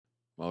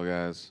Well,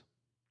 guys,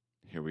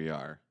 here we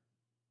are,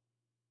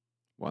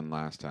 one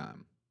last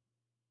time.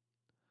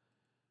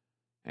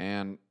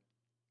 And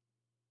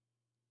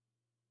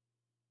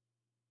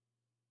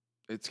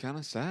it's kind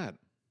of sad.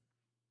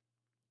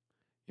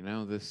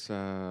 This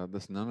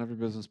None of Your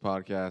Business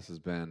podcast has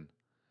been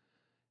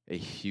a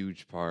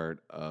huge part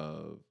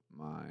of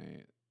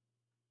my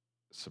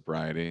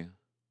sobriety,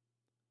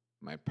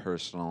 my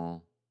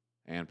personal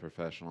and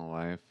professional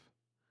life.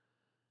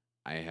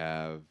 I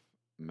have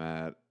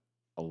met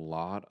a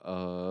lot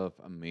of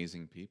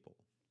amazing people.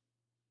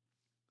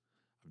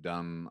 I've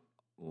done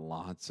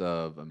lots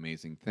of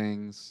amazing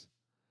things,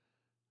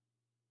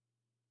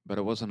 but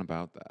it wasn't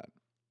about that.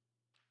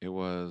 It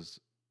was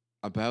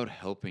about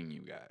helping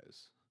you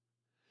guys.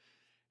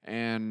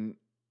 And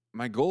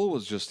my goal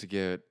was just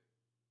to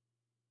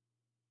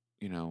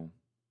you know,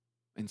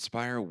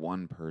 inspire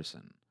one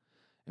person.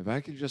 If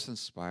I could just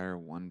inspire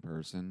one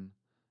person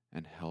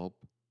and help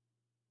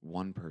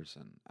one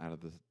person out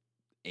of the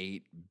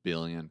 8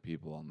 billion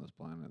people on this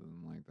planet,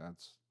 then like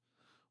that's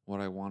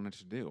what I wanted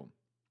to do.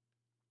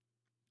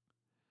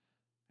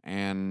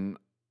 And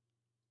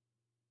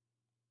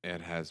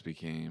it has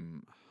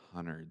become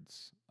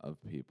hundreds of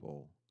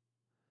people,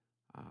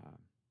 uh,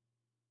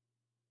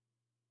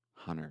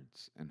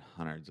 hundreds and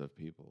hundreds of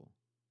people.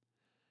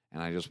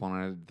 And I just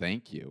wanted to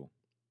thank you.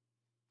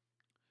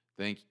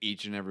 Thank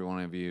each and every one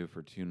of you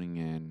for tuning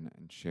in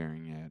and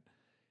sharing it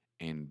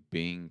and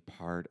being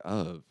part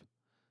of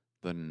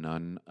the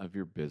None of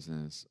Your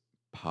Business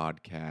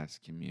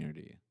podcast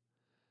community.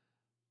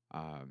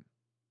 Um,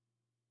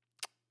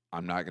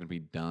 I'm not going to be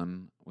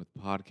done with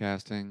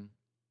podcasting,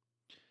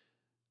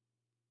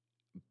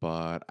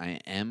 but I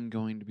am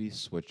going to be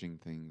switching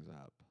things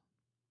up.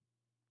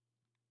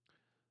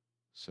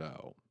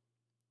 So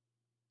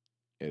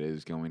it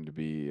is going to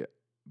be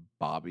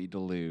Bobby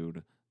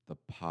Delude, the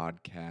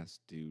podcast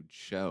dude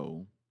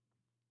show.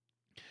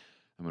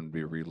 I'm going to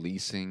be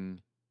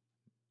releasing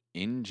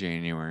in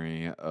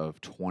January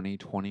of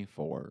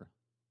 2024.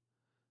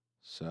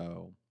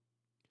 So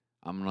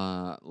I'm going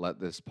to let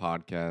this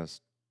podcast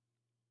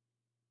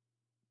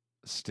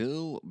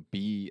still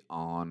be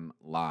on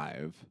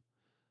live.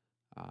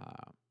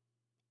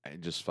 I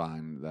just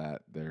find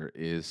that there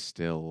is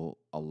still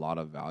a lot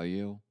of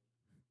value.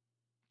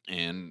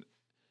 And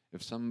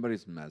if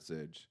somebody's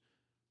message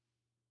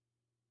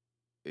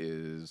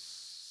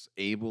is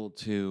able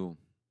to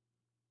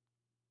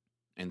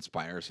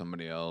inspire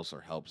somebody else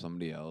or help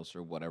somebody else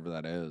or whatever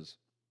that is,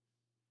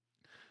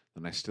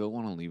 then I still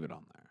want to leave it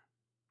on there.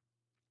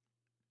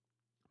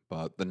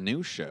 But the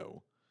new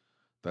show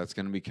that's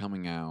going to be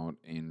coming out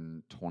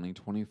in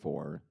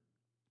 2024,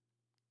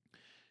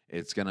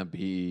 it's going to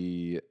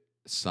be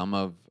some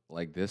of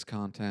like this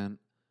content.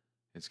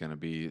 It's going to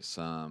be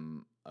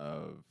some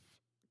of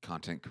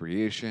content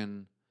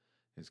creation.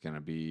 It's going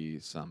to be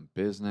some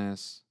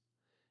business.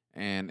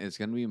 And it's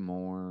going to be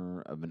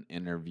more of an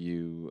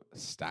interview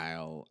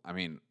style.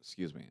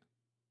 Excuse me.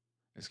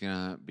 It's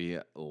going to be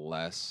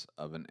less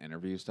of an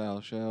interview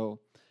style show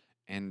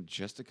and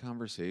just a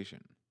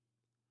conversation.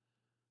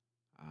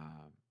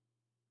 Uh,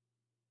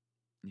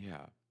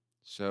 yeah.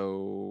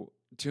 So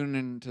tune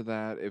into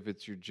that if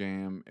it's your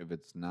jam. If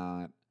it's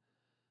not,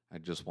 I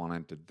just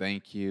wanted to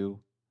thank you.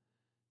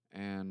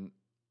 And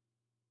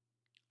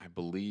I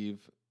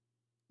believe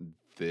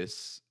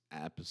this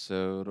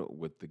episode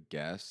with the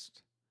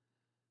guest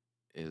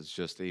is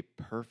just a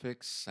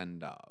perfect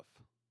send off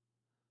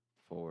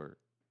for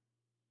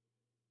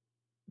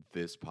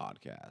this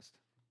podcast.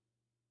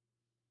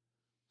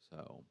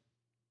 So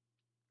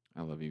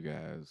I love you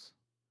guys.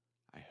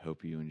 I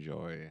hope you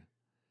enjoy.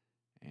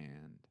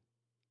 And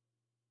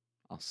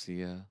I'll see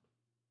you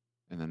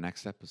in the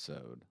next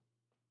episode.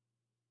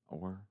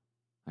 Or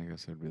I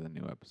guess it would be the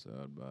new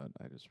episode, but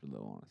I just really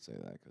don't want to say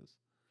that because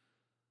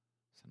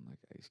I sound like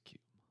Ice Cube.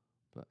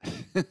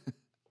 But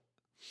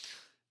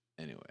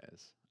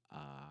anyways,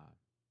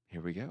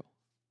 here we go.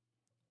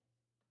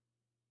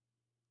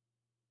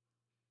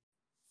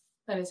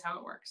 That is how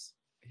it works.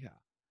 Yeah,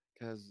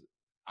 because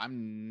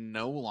I'm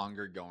no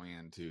longer going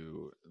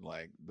into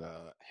like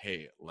the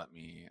hey, let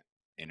me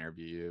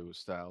interview you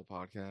style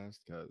podcast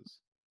because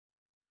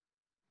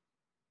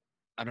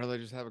I'd rather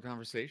just have a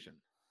conversation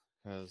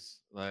because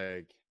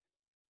like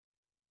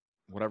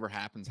whatever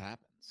happens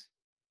happens.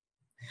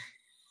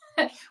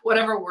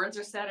 Whatever words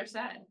are said are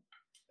said.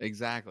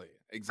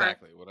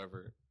 Exactly.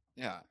 Whatever.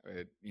 Yeah,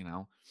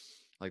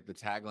 like the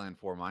tagline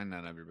for my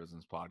None of Your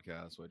Business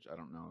podcast, which I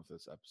don't know if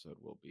this episode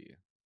will be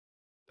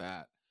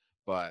that,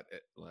 but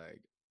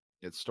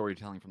it's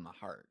storytelling from the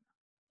heart.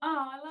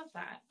 Oh, I love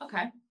that.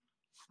 Okay.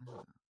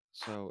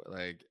 So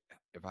like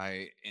if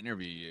I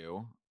interview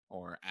you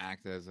or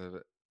act as if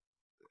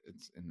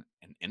it's an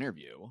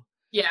interview,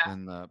 yeah,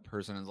 then the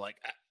person is like,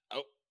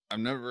 oh, I've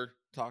never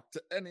talked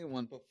to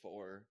anyone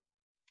before.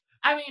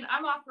 I mean,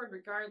 I'm awkward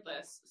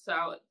regardless,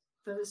 so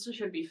this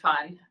should be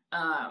fun.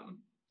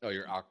 Oh,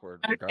 you're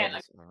awkward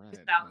regardless. All right.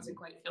 That doesn't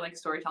quite feel like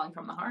storytelling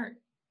from the heart.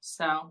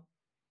 So,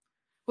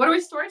 what are we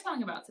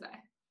storytelling about today?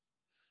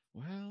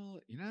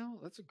 Well,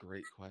 that's a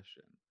great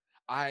question.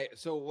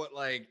 So what,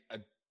 like,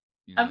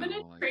 I'm going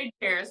to trade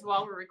chairs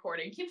while we're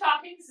recording. Keep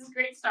talking. This is a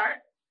great start.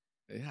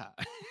 Yeah.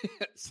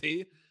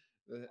 See?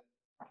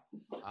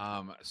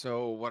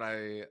 So what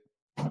I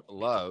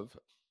love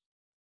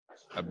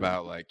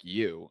about, like,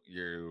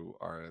 you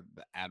are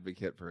the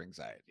advocate for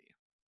anxiety.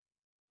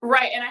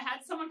 Right. And I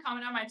had someone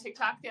comment on my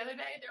TikTok the other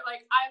day. They're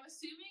like,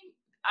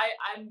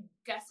 I'm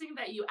guessing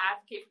that you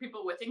advocate for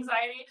people with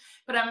anxiety,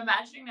 but I'm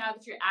imagining now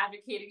that you're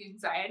advocating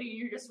anxiety,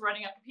 you're just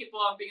running up to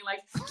people and being like,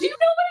 do you know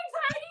what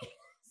anxiety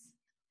is?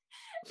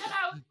 And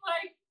I was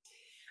like,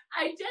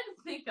 I didn't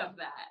think of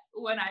that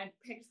when I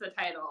picked the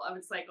title of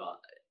its cycle.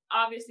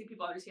 Obviously,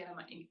 people understand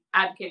I'm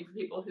advocating for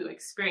people who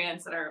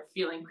experience and are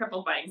feeling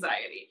crippled by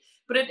anxiety.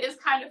 But it is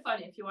kind of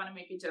funny if you want to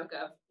make a joke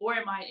of, or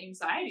am I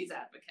anxiety's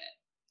advocate?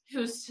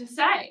 Who's to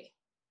say?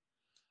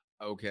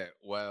 Okay,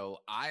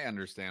 well, I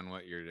understand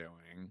what you're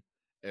doing.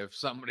 If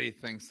somebody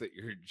thinks that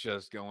you're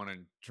just going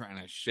and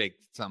trying to shake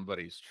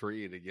somebody's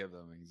tree to give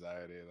them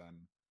anxiety,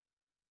 then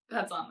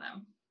that's on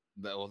them.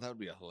 That would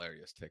be a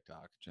hilarious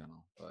TikTok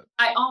channel. But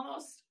I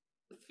almost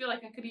feel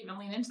like I could even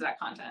lean into that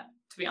content,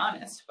 to be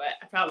honest, but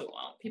I probably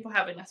won't. People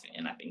have enough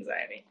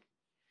anxiety.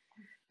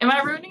 Am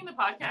I ruining the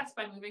podcast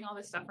by moving all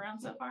this stuff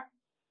around so far?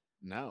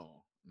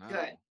 No.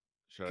 Good.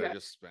 Should Good. I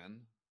just spin?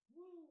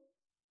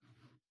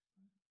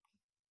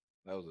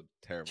 That was a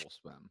terrible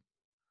spin.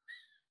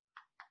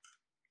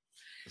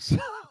 So,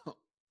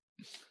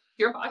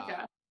 your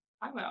podcast.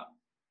 Talk about.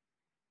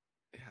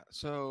 Yeah.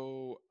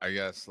 So I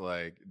guess,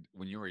 like,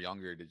 when you were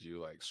younger, did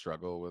you, like,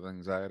 struggle with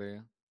anxiety,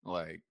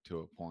 like, to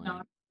a point? No,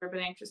 I've never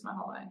been anxious my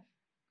whole life.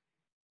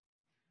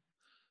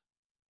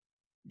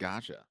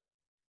 Gotcha.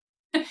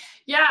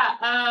 Yeah.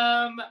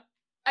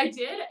 I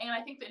did, and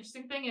I think the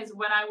interesting thing is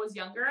when I was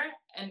younger,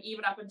 and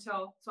even up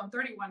until, so I'm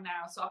 31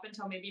 now, so up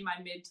until maybe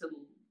my mid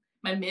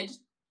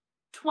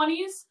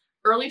 20s,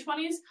 early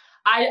 20s,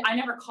 I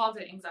never called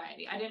it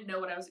anxiety. I didn't know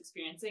what I was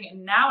experiencing,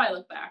 and now I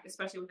look back,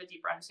 especially with a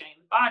deeper understanding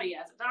of the body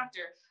as a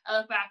doctor, I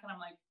look back and I'm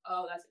like,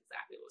 oh, that's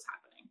exactly what was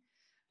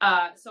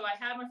happening. So I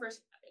had my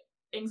first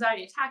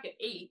anxiety attack at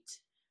 8,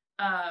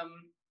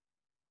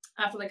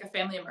 after like a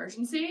family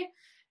emergency,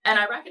 and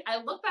I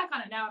look back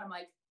on it now and I'm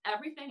like,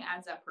 everything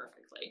adds up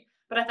perfectly.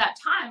 But at that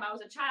time, I was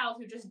a child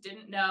who just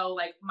didn't know,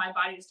 like, my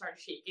body just started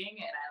shaking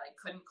and I, like,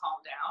 couldn't calm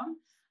down.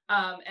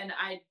 And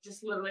I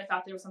just literally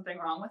thought there was something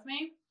wrong with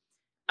me.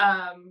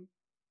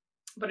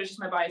 But it's just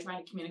my body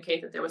trying to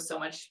communicate that there was so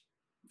much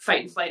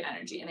fight and flight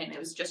energy in it. And it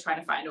was just trying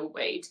to find a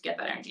way to get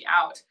that energy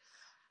out.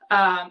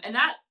 And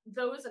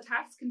those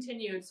attacks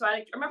continued. So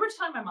I remember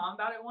telling my mom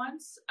about it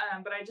once.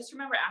 But I just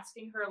remember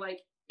asking her,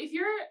 like, if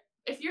you're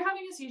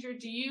having a seizure,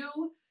 do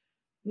you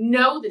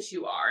know that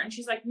you are? And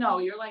she's like, no,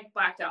 you're, like,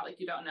 blacked out, like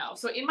you don't know.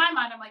 So in my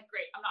mind, I'm like,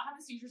 great, I'm not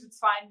having seizures, it's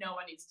fine, no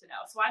one needs to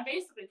know. So I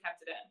basically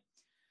kept it in.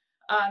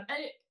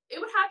 And it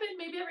would happen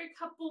maybe every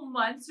couple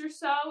months or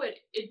so.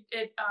 It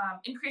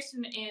increased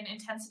in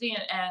intensity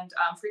and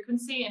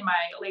frequency in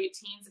my late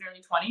teens and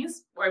early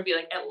 20s, where it'd be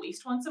like at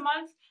least once a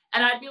month.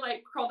 And I'd be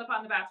like curled up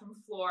on the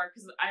bathroom floor,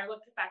 because I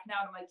look back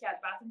now and I'm like, yeah,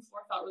 the bathroom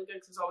floor felt really good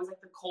because it was always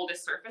like the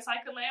coldest surface I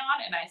could lay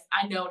on. And I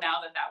know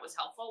now that was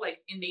helpful.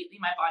 Like,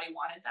 innately my body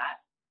wanted that.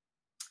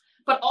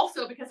 But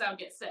also because I would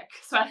get sick.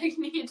 So I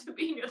needed to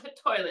be near the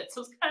toilet.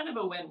 So it's kind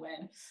of a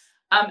win-win.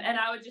 And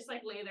I would just,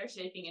 like, lay there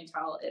shaking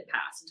until it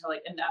passed, until,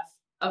 like, enough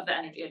of the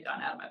energy had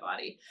gone out of my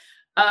body.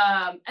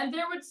 And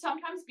there would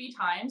sometimes be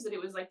times that it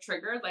was, like,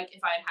 triggered. Like,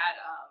 if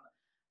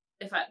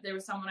there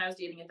was someone I was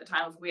dating at the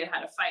time, if we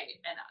had a fight,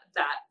 and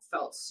that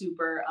felt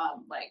super,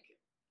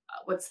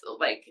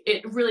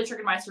 it really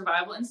triggered my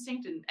survival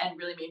instinct and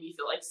really made me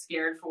feel, like,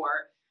 scared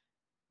for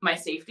my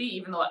safety,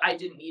 even though I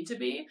didn't need to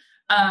be.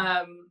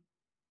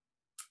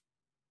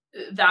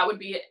 That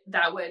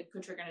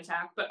could trigger an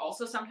attack. But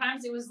also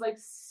sometimes it was, like,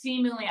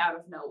 seemingly out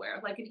of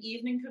nowhere. Like, an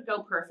evening could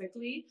go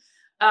perfectly,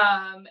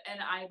 and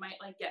I might,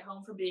 like, get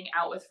home from being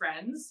out with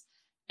friends,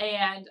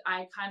 and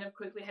I kind of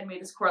quickly had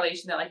made this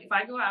correlation that, like, if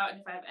I go out and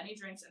if I have any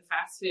drinks and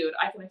fast food,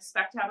 I can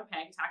expect to have a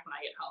panic attack when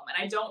I get home.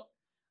 And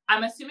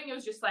I'm assuming it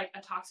was just, like,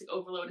 a toxic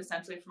overload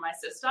essentially for my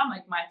system.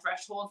 Like, my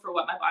threshold for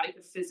what my body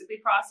could physically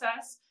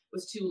process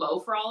was too low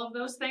for all of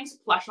those things,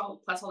 plus all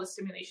the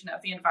stimulation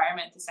of the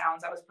environment, the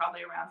sounds I was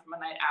probably around from a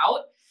night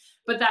out.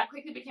 But that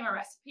quickly became a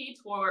recipe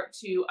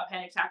to a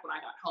panic attack when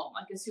I got home.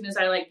 Like, as soon as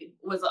I, like,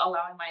 was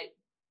allowing my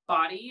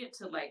body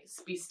to, like,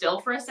 be still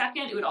for a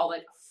second, it would all,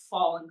 like,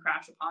 fall and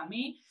crash upon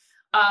me,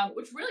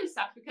 which really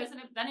sucked, because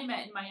then it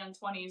meant in my young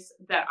 20s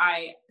that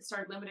I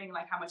started limiting,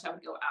 like, how much I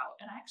would go out.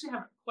 And I actually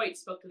haven't quite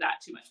spoke to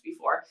that too much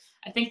before.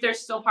 I think there's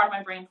still part of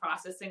my brain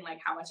processing, like,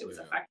 how much it was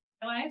affecting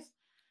my life.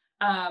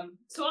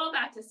 So all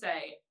that to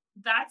say,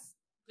 that's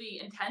the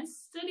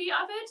intensity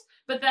of it,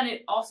 but then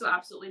it also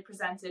absolutely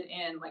presented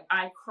in, like,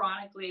 I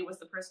chronically was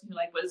the person who,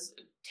 like, was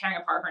tearing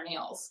apart her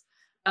nails.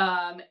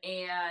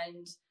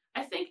 And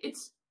I think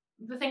it's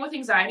the thing with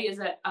anxiety is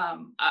that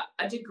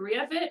a degree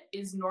of it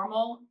is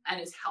normal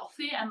and is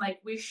healthy, and, like,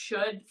 we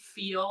should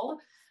feel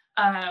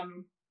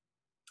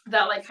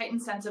that like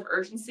heightened sense of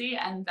urgency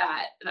and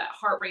that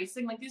heart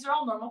racing. Like these are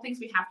all normal things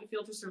we have to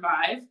feel to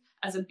survive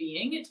as a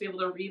being, and to be able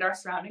to read our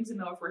surroundings and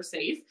know if we're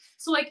safe.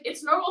 So like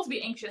it's normal to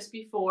be anxious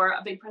before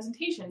a big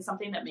presentation,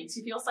 something that makes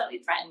you feel slightly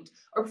threatened,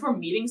 or before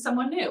meeting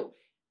someone new.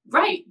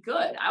 Right,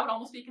 good. I would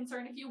almost be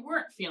concerned if you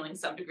weren't feeling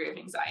some degree of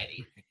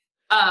anxiety.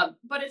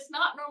 But it's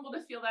not normal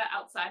to feel that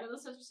outside of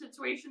those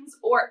situations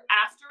or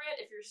after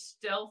it. If you're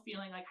still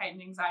feeling like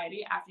heightened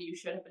anxiety after you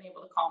should have been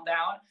able to calm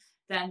down,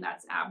 then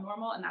that's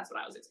abnormal. And that's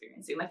what I was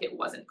experiencing. Like it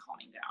wasn't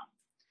calming down.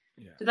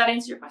 Yeah. Did that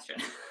answer your question?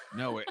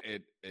 No,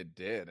 it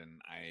did, and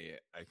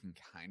I can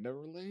kind of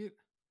relate.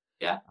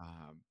 Yeah.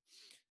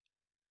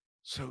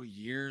 So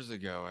years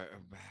ago,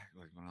 back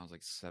like when I was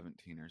like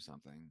 17 or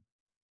something,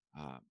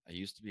 I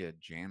used to be a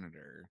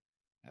janitor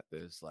at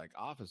this like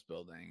office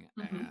building,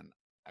 and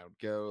I would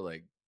go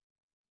like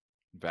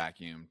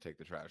vacuum, take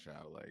the trash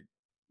out, like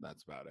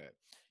that's about it.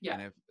 Yeah.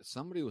 And if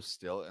somebody was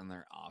still in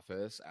their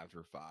office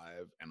after 5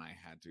 and I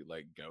had to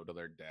like go to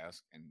their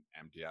desk and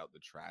empty out the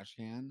trash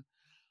can,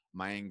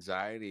 my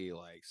anxiety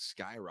like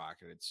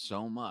skyrocketed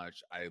so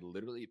much I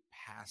literally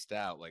passed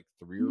out like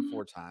 3 or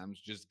 4 times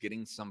just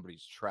getting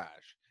somebody's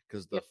trash,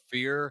 because the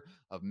fear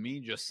of me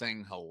just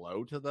saying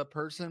hello to the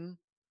person,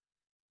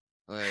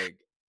 like,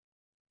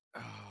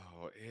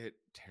 oh, it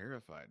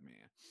terrified me.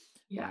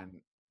 Yeah.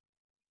 And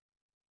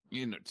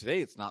you know,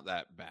 today it's not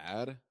that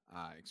bad,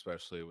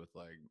 especially with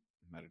like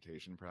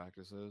meditation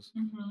practices.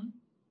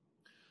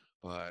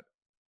 But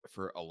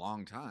for a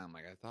long time,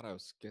 like I thought I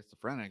was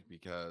schizophrenic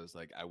because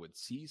like I would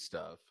see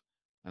stuff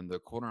in the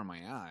corner of my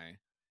eye,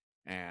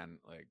 and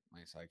like my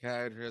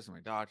psychiatrist and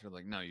my doctor,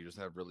 like, no, you just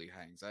have really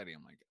high anxiety.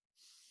 I'm like,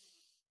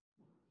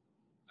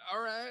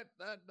 all right,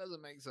 that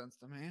doesn't make sense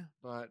to me.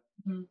 But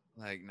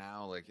like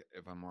now, like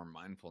if I'm more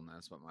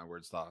mindfulness, but my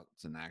words,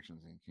 thoughts, and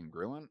actions are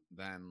congruent,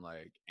 then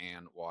like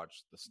and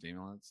watch the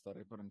stimulants that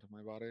I put into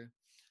my body.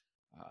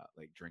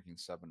 Like drinking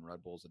 7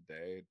 Red Bulls a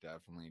day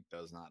definitely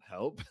does not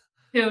help.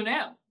 Who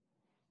knew?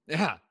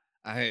 Yeah,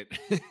 I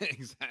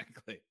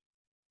exactly.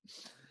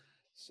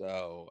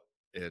 So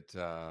it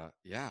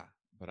yeah,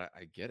 but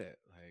I get it.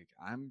 Like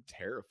I'm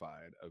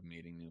terrified of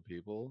meeting new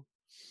people,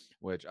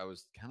 which I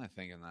was kind of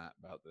thinking that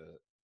about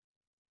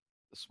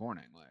this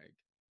morning. Like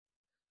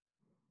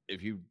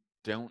if you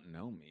don't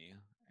know me,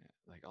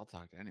 like I'll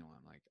talk to anyone.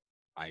 Like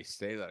I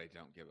say that I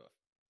don't give a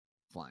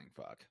flying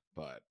fuck,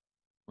 but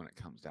when it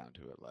comes down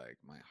to it, like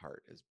my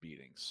heart is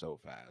beating so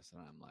fast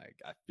and I'm like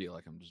I feel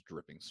like I'm just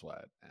dripping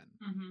sweat,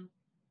 and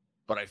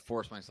but I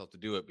force myself to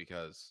do it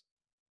because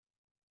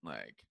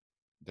like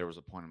there was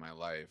a point in my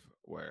life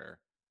where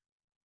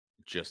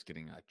just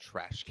getting a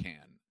trash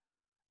can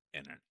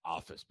in an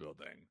office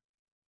building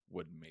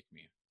would make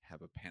me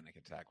have a panic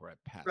attack where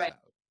I'd pass Right. out.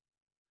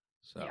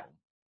 So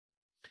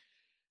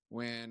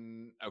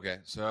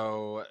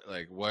so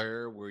like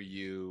where were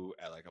you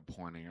at like a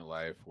point in your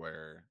life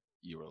where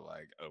you were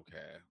like,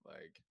 okay,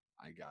 like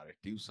I gotta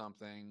do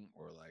something,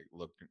 or like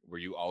were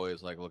you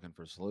always like looking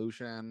for a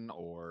solution,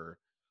 or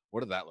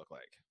what did that look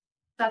like?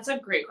 That's a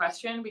great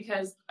question,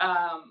 because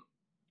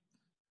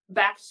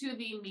back to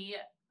the me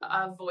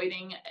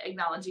avoiding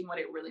acknowledging what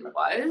it really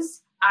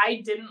was.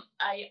 I didn't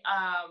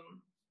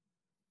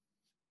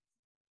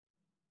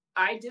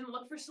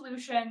look for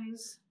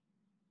solutions.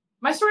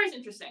 My story is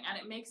interesting, and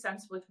it makes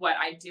sense with what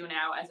I do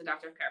now as a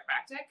doctor of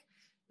chiropractic,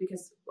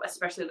 because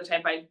especially the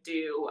type I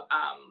do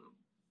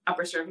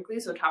upper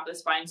cervically, so top of the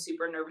spine,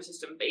 super nervous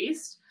system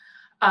based.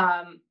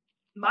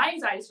 My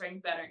anxiety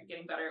started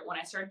getting better when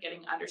I started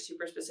getting under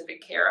super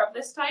specific care of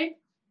this type.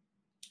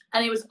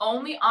 And it was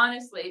only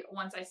honestly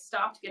once I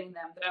stopped getting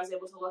them that I was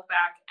able to look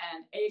back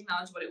and A,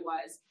 acknowledge what it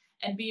was,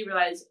 and B,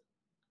 realize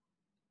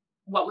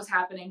what was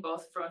happening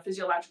both from a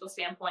physiological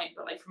standpoint,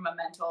 but like from a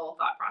mental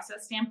thought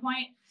process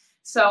standpoint.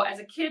 So as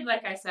a kid,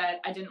 like I said,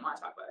 I didn't want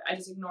to talk about it. I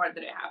just ignored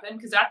that it happened,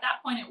 because at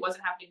that point it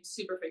wasn't happening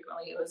super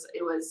frequently.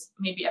 It was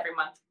maybe every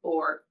month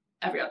or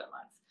every other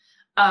month.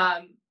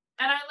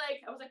 And I was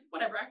like,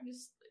 whatever,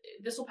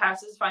 this will pass.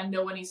 This is fine.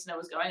 No one needs to know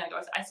what's going on.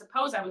 I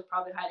suppose I was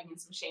probably hiding in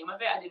some shame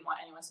of it. I didn't want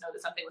anyone to know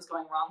that something was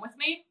going wrong with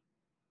me.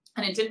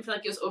 And it didn't feel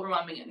like it was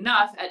overwhelming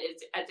enough at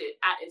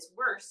its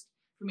worst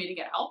for me to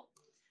get help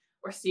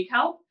or seek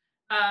help.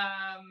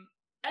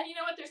 And you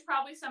know what? There's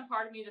probably some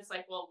part of me that's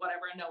like, well,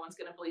 whatever, no one's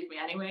going to believe me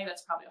anyway.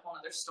 That's probably a whole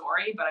other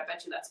story, but I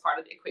bet you that's part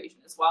of the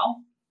equation as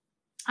well.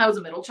 I was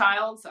a middle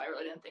child, so I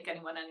really didn't think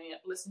anyone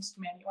listens to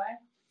me anyway,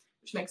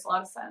 which makes a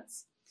lot of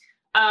sense.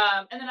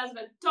 And then as an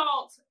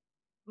adult,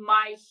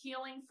 my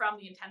healing from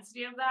the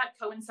intensity of that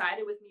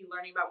coincided with me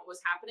learning about what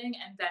was happening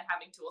and then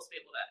having tools to be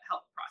able to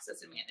help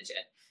process and manage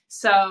it.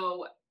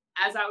 So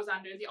as I was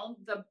under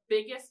the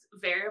biggest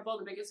variable,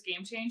 the biggest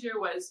game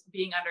changer was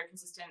being under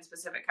consistent,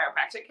 specific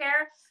chiropractic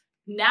care.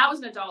 Now as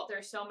an adult, there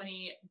are so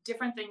many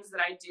different things that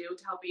I do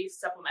to help be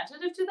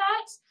supplemental to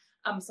that.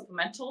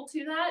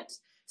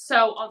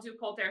 So I'll do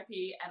cold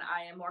therapy, and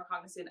I am more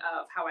cognizant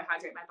of how I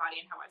hydrate my body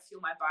and how I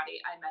fuel my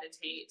body. I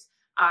meditate.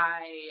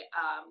 I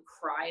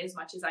cry as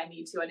much as I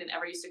need to. I didn't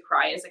ever used to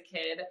cry as a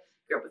kid.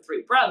 Grew up with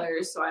 3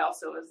 brothers, so I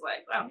also was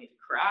like, I don't need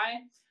to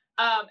cry.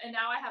 And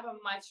now I have a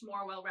much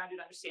more well-rounded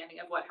understanding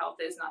of what health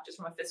is, not just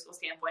from a physical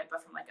standpoint,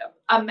 but from like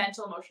a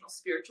mental, emotional,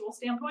 spiritual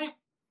standpoint.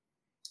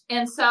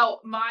 And so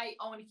my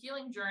own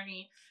healing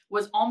journey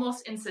was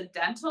almost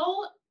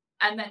incidental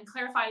and then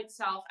clarified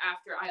itself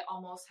after I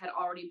almost had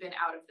already been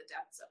out of the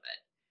depths of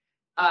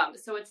it.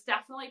 So it's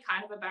definitely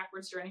kind of a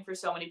backwards journey for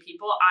so many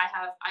people. I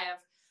have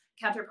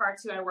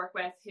counterparts who I work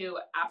with who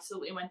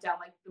absolutely went down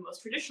like the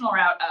most traditional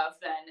route of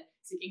then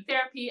seeking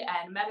therapy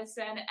and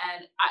medicine.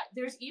 And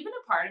there's even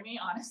a part of me,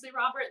 honestly,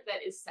 Robert,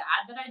 that is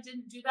sad that I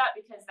didn't do that,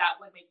 because that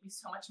would make me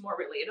so much more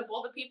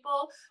relatable to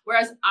people.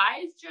 Whereas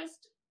I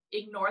just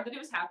ignored that it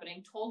was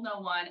happening, told no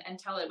one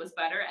until it was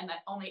better, and that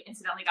only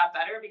incidentally got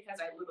better because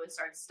I literally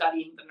started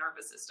studying the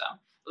nervous system,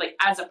 like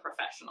as a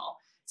professional.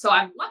 So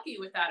I'm lucky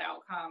with that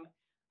outcome.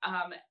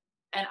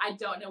 And I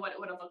don't know what it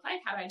would have looked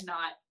like had I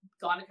not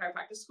gone to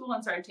chiropractic school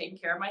and started taking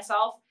care of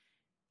myself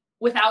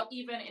without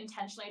even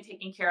intentionally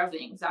taking care of the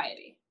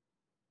anxiety.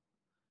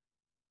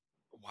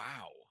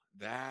 Wow.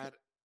 That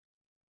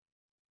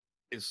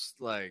is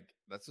like,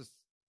 that's a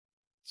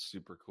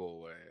super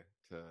cool way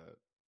to,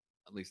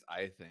 at least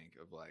I think,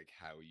 of like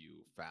how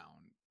you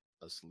found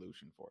a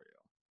solution for you.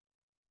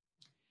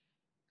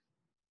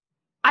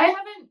 I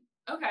haven't,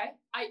 okay.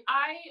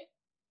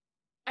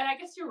 And I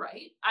guess you're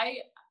right.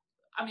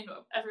 I mean,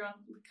 everyone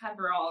kind of,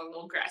 we're all a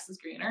little grass is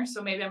greener.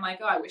 So maybe I'm like,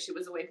 oh, I wish it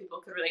was a way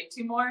people could relate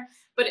to more.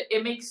 But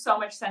it makes so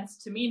much sense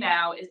to me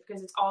now, is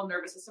because it's all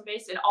nervous system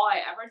based. And all I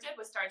ever did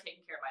was start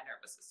taking care of my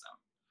nervous system.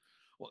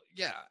 Well,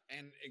 yeah.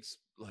 And it's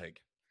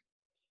like,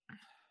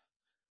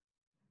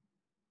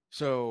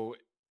 so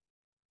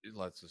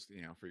let's just,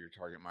 for your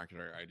target market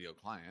or ideal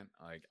client,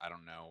 like, I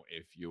don't know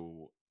if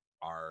you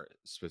are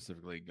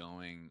specifically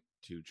going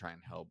to try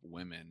and help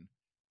women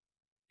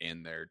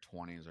in their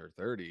 20s or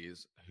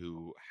 30s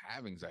who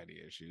have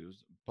anxiety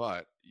issues,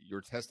 but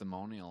your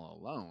testimonial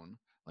alone,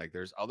 like,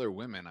 there's other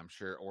women, I'm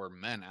sure, or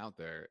men out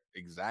there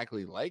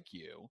exactly like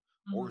you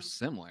or Mm-hmm.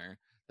 similar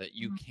that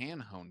you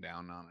can hone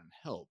down on and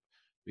help.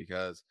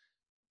 Because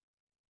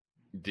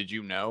did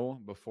you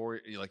know before,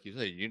 like you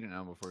said, you didn't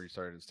know before you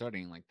started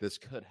studying, like, this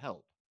could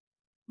help?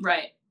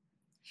 Right.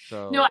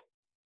 No, So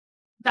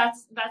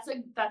that's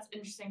an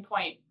interesting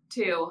point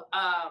too.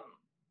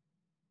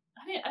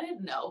 I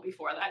didn't know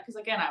before that, because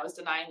again, I was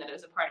denying that it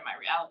was a part of my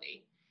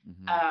reality.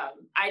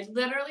 I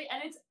literally,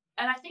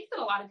 and I think that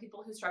a lot of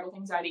people who struggle with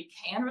anxiety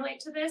can relate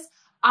to this.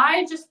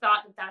 I just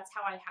thought that that's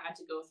how I had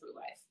to go through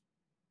life,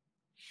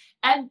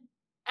 and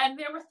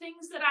there were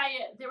things that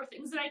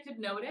I could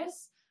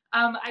notice.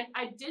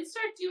 I did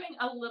start doing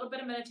a little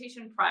bit of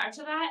meditation prior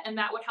to that, and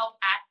that would help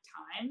at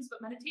times.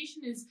 But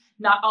meditation is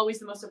not always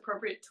the most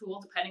appropriate tool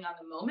depending on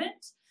the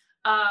moment.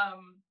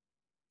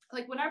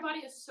 Like when our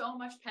body has so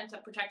much pent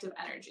up protective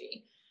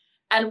energy,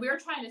 and we're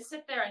trying to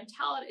sit there and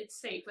tell it it's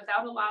safe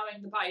without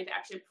allowing the body to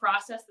actually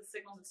process the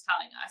signals it's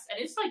telling us. And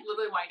it's like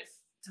literally wanting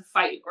to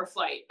fight or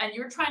flight. And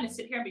you're trying to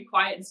sit here and be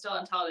quiet and still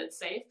and tell it it's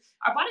safe.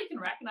 Our body can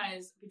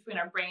recognize between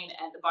our brain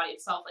and the body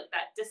itself, like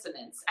that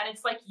dissonance. And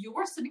it's like, you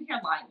are sitting here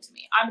lying to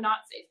me. I'm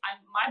not safe.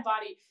 My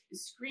body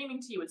is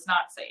screaming to you it's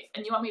not safe.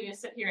 And you want me to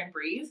sit here and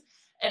breathe?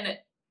 And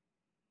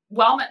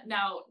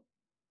now,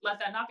 let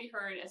that not be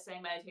heard as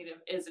saying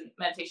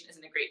meditation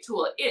isn't a great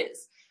tool. It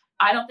is.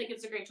 I don't think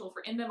it's a great tool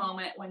for in the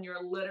moment when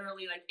you're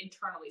literally like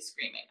internally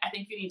screaming. I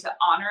think you need to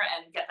honor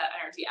and get that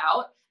energy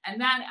out.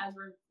 And then as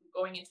we're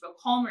going into a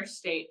calmer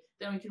state,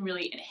 then we can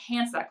really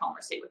enhance that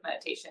calmer state with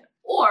meditation.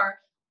 Or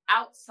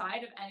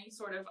outside of any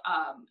sort of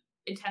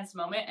intense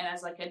moment and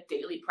as like a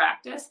daily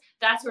practice,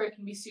 that's where it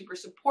can be super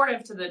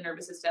supportive to the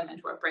nervous system and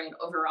to our brain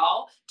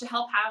overall, to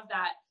help have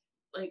that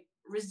like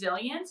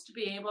resilience to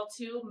be able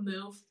to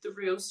move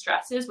through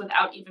stresses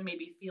without even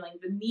maybe feeling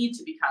the need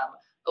to become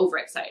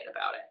overexcited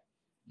about it.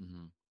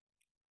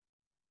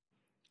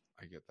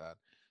 I get that.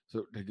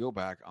 So to go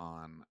back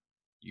on,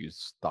 you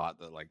thought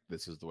that like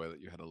this is the way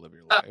that you had to live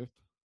your life.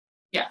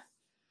 Yeah.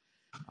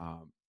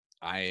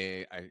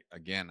 I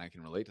again, I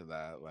can relate to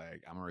that.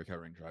 Like, I'm a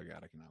recovering drug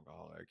addict and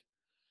alcoholic.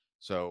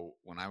 So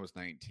when I was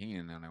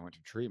 19 and I went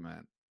to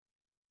treatment,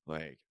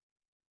 like,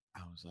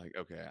 I was like,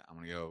 okay, I'm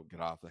gonna go get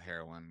off the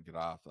heroin, get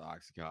off the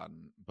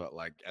Oxycontin, but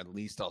like at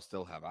least I'll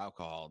still have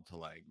alcohol to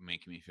like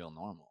make me feel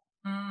normal.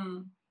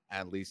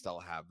 At least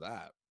I'll have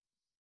that.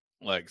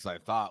 Like, cause I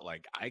thought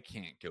like I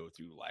can't go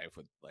through life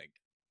with like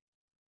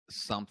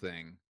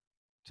something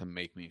to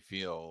make me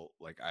feel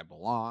like I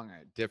belong,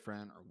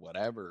 different or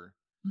whatever.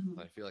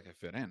 I feel like I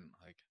fit in.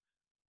 Like,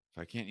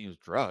 if I can't use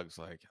drugs,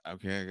 like,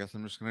 okay, I guess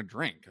I'm just gonna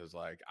drink, because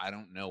like I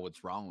don't know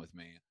what's wrong with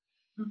me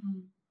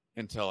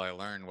until I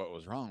learn what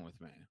was wrong with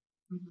me.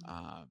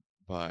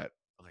 But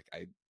like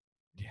I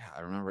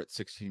remember at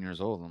 16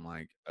 years old, I'm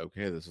like,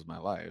 okay, this is my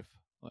life.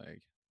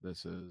 Like,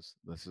 this is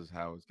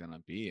how it's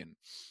gonna be. And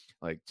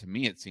like, to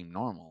me it seemed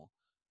normal,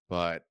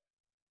 but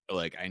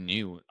like I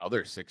knew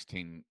other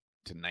 16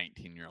 to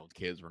 19-year-old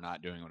kids were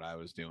not doing what I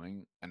was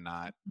doing, and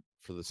not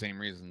for the same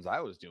reasons I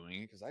was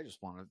doing it, because I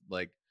just wanted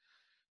like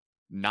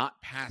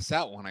not pass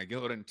out when I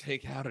go and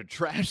take out a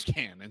trash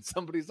can in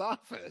somebody's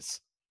office.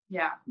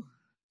 Yeah.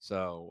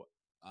 So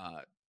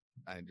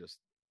I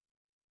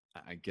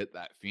I get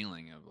that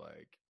feeling of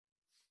like,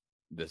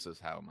 this is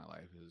how my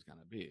life is going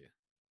to be.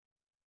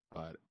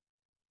 But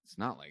it's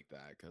not like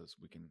that because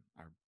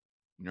our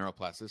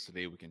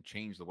neuroplasticity, we can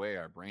change the way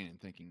our brain and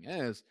thinking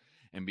is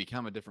and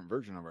become a different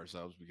version of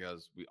ourselves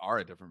because we are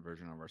a different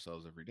version of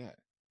ourselves every day.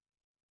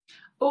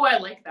 Oh, I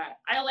like that.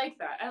 I like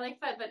that. I like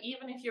that. That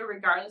even if you're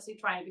regardlessly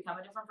trying to become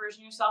a different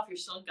version of yourself, you're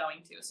still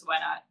going to. So why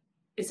not?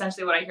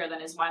 Essentially, what I hear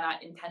then is why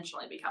not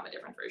intentionally become a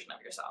different version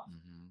of yourself?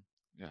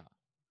 Yeah.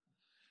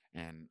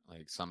 And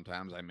like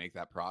sometimes I make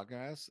that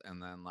progress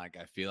and then like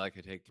I feel like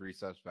I take 3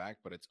 steps back,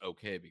 but it's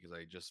okay because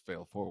I just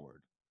fail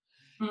forward.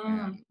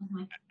 And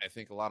Mm-hmm. I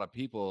think a lot of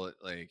people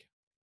like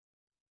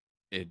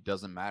it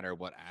doesn't matter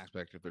what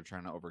aspect if they're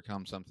trying to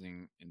overcome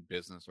something in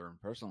business or in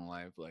personal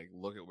life, like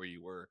look at where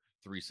you were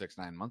 3 6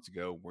 9 months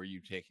ago. Were you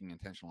taking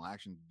intentional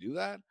action to do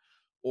that,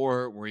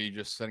 or were you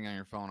just sitting on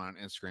your phone on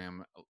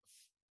Instagram,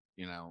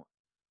 you know,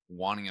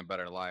 wanting a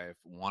better life,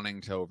 wanting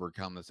to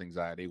overcome this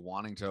anxiety,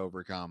 wanting to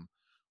overcome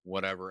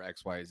whatever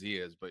XYZ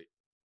is, but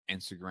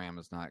Instagram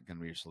is not going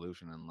to be your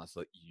solution unless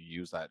like, you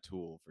use that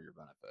tool for your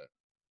benefit.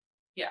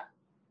 Yeah,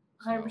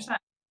 So 100%.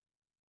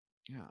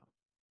 yeah,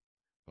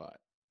 but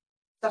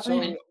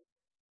Definitely. so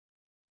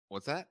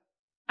what's that?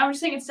 I was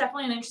just saying it's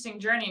definitely an interesting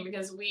journey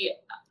because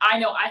I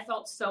know I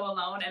felt so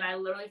alone, and I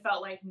literally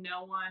felt like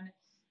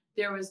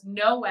there was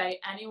no way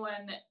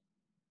anyone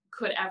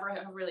could ever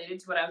have related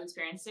to what I was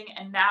experiencing.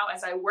 And now,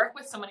 as I work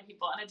with so many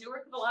people, and I do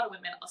work with a lot of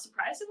women,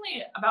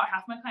 surprisingly, about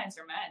half my clients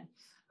are men,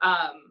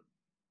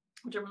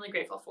 which I'm really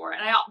grateful for.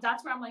 And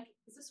that's where I'm like,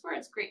 is this where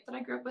it's great that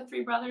I grew up with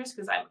three brothers?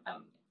 Because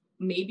I'm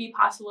maybe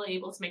possibly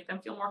able to make them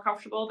feel more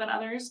comfortable than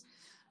others.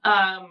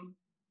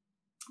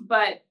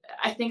 But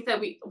I think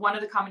that one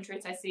of the common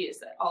traits I see is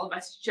that all of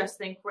us just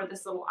think we're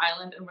this little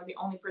island and we're the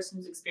only person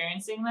who's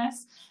experiencing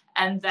this,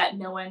 and that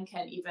no one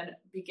can even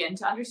begin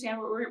to understand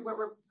what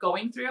we're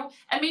going through.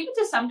 And maybe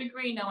to some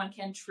degree, no one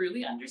can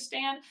truly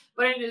understand,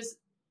 but it is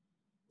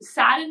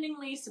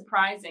saddeningly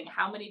surprising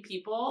how many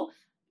people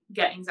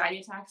get anxiety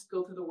attacks,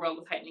 go through the world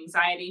with heightened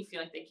anxiety, feel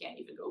like they can't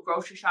even go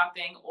grocery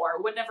shopping,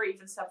 or would never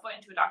even step foot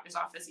into a doctor's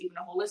office, even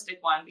a holistic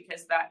one,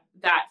 because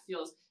that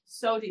feels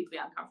so deeply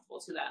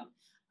uncomfortable to them.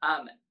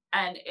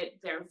 And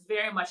they're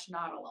very much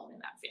not alone in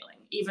that feeling,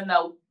 even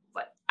though,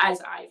 but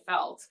as I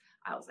felt,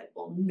 I was like,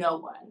 well,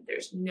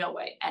 there's no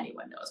way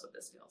anyone knows what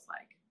this feels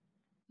like.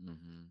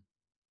 Mm-hmm.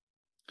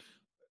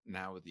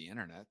 Now with the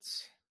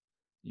internets,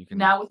 you can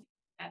Now with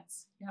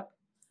pets, yep.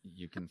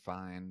 you can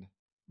find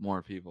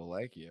more people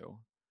like you.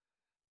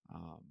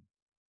 Um,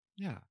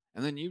 yeah,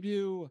 and then you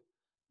do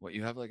what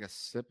you have like a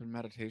sip and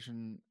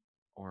meditation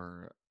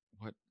or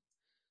what?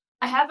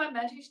 I have a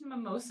meditation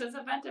mimosas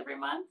event every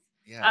month. Uh,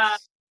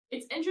 Yes.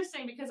 it's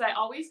interesting because I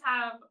always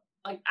have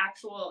like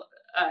actual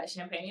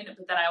champagne,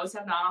 but then I always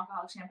have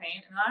non-alcoholic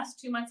champagne. In the last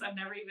 2 months, I've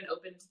never even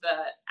opened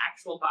the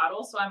actual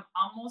bottle, so I'm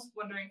almost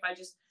wondering if I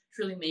just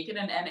truly make it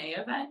an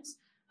NA event,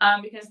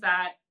 because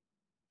that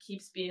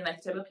keeps being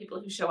like the type of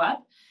people who show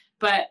up.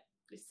 But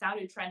it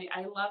sounded trendy.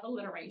 I love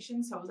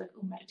alliteration, so I was like,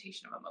 oh,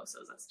 meditation of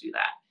mimosas, let's do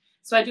that.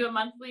 So I do a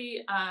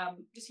monthly,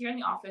 just here in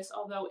the office,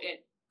 although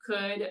it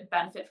could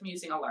benefit from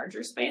using a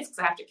larger space because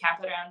I have to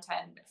cap it around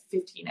 10,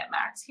 15 at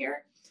max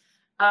here.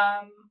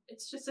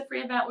 It's just a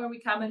free event where we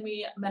come and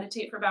we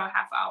meditate for about a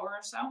half hour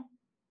or so.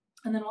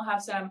 And then we'll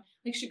have some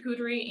like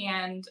charcuterie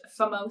and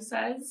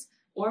famosas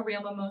or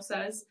real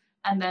mimosas,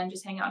 and then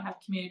just hang out and have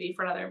community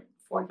for another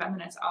 45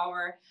 minutes,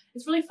 hour.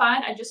 It's really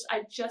fun. I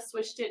just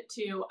switched it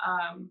to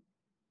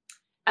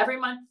every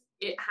month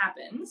it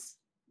happens.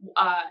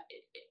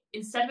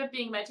 Instead of it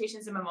being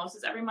meditations and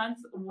mimosas every month,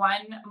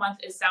 1 month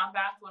is sound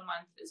bath, 1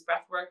 month is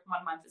breath work,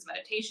 1 month is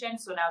meditation.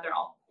 So now they're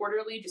all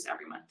quarterly, just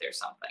every month there's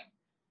something.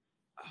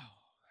 Oh,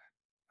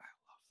 I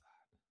love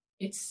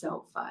that. It's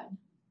so fun.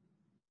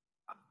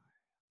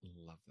 I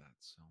love that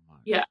so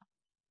Yeah. much.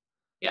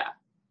 Yeah.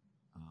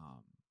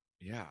 Um,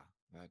 yeah,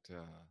 that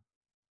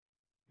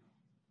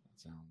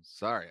sounds.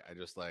 Sorry, I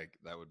just like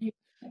that would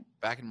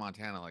back in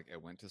Montana. Like I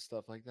went to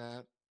stuff like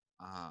that.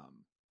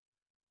 Um,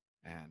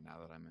 and now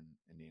that I'm in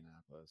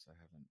Indianapolis, I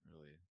haven't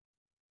really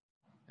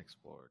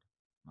explored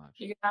much.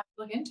 You're going to have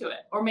to look into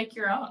it or make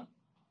your own.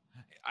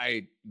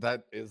 I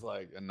that is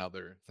like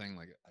another thing.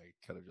 Like I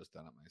could have just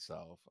done it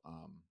myself.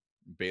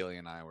 Bailey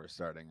and I were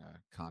starting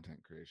a content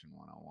creation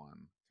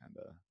 101 kind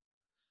of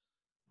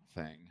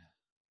thing.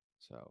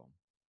 So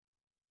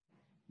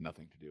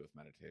nothing to do with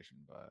meditation,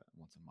 but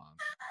once a month.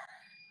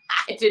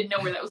 I didn't know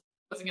where that was.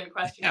 I wasn't going to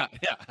question Yeah, you.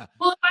 yeah,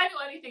 Well, if I know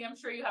anything, I'm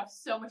sure you have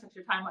so much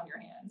extra time on your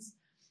hands.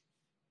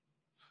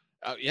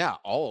 yeah.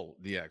 All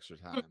the extra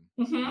time.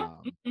 Mm-hmm.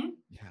 Mm-hmm.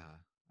 Yeah,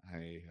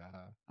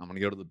 I'm gonna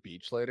go to the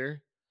beach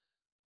later.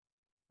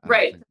 I don't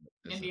Right. think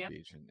there's a India.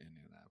 beach in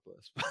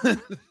Indianapolis.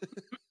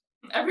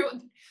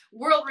 Everyone,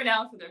 world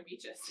renowned for their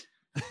beaches.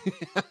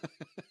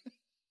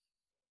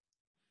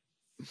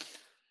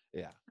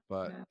 Yeah,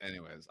 but Yeah.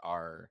 anyways,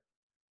 our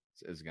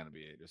is going to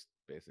be just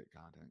basic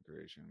content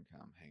creation.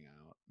 Come hang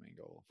out,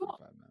 mingle for Cool.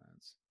 5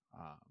 minutes.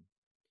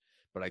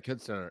 But I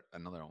could start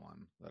another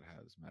one that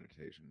has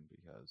meditation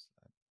because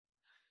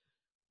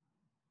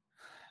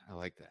I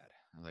like that.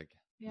 I like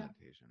Yeah.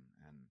 meditation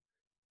and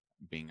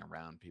being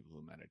around people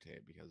who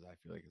meditate because I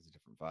feel like it's a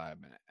different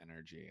vibe and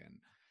energy.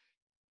 And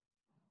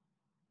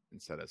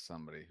instead of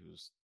somebody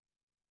who's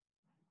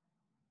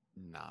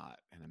not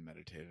in a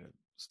meditative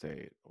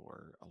state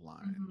or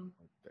aligned Mm-hmm.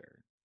 with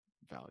their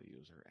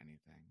values or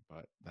anything,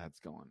 but that's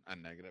going a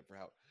negative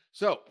route.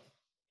 So,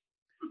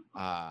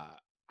 uh,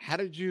 how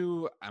did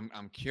you?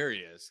 I'm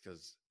curious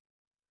because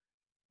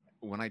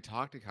when I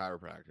talk to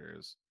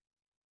chiropractors,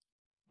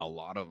 a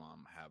lot of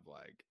them have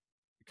like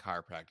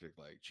chiropractic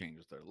like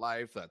changes their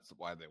life. That's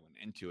why they went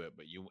into it.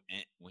 But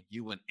when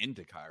you went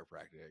into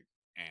chiropractic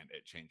and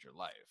it changed your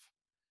life,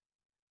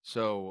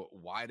 so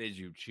why did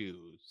you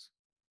choose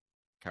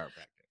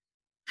chiropractic?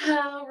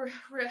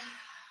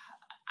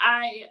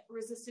 I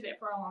resisted it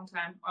for a long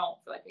time.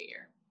 Well, for like a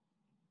year.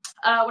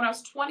 When I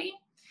was 20,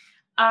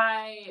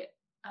 I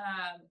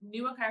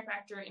knew a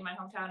chiropractor in my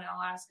hometown in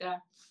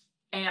Alaska,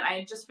 and I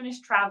had just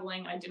finished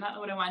traveling. I did not know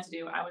what I wanted to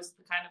do. I was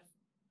the kind of,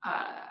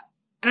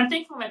 and I'm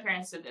thankful my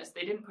parents did this.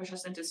 They didn't push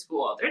us into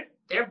school.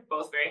 They're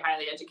both very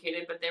highly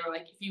educated, but they were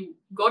like, if you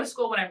go to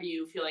school whenever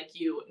you feel like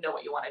you know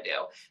what you want to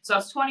do. So I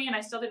was 20 and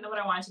I still didn't know what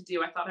I wanted to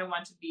do. I thought I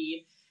wanted to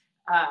be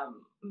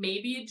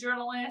maybe a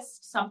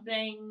journalist,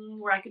 something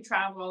where I could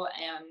travel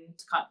and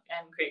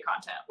create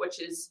content,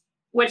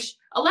 which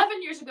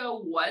 11 years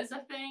ago was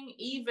a thing,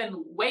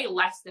 even way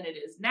less than it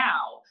is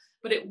now.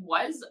 But it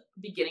was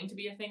beginning to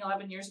be a thing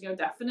 11 years ago,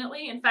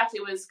 definitely. In fact,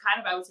 it was kind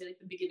of, I would say, like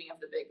the beginning of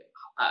the big,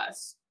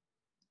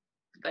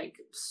 like,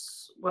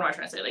 what am I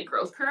trying to say? Like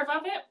growth curve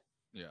of it.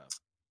 Yeah.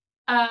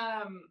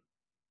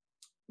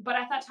 But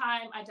at that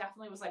time, I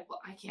definitely was like, well,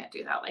 I can't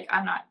do that. Like,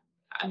 I'm not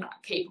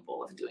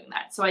capable of doing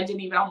that. So I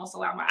didn't even almost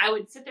I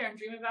would sit there and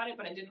dream about it,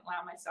 but I didn't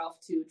allow myself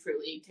to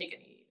truly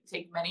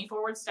take many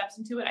forward steps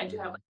into it. I do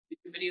have like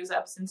YouTube videos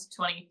up since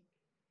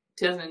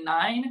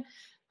 2009.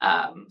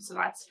 So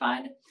that's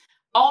fun.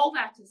 All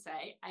that to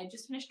say, I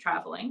just finished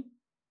traveling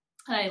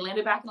and I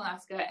landed back in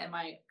Alaska, and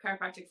my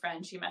chiropractic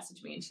friend, she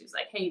messaged me and she was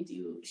like, hey,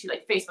 she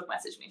like Facebook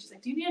messaged me. She's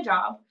like, do you need a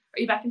job? Are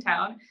you back in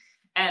town?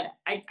 And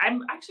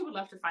I'm actually would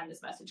love to find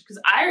this message because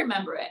I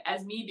remember it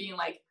as me being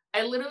like,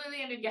 I literally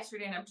landed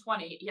yesterday and I'm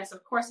 20. Yes,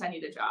 of course I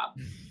need a job.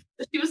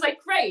 So she was like,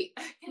 great.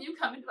 Can you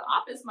come into the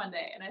office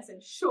Monday? And I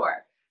said,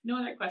 sure. No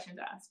other questions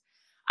asked.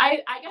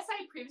 I guess I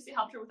had previously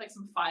helped her with like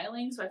some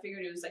filing. So I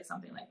figured it was like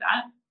something like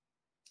that.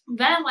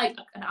 Then like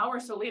an hour or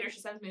so later, she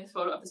sends me this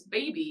photo of this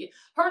baby.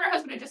 Her and her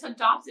husband had just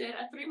adopted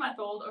a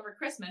 3-month-old over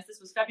Christmas. This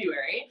was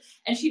February.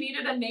 And she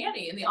needed a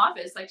nanny in the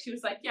office. Like she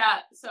was like,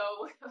 yeah, so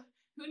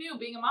who knew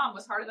being a mom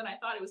was harder than I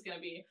thought it was going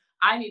to be.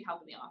 I need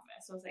help in the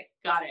office. So I was like,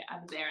 got it.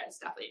 I'm there. It's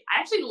definitely. I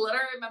actually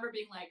literally remember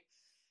being like,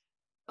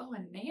 oh, a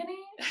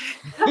nanny?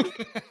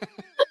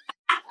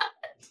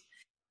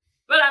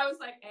 But I was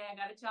like, hey, I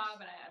got a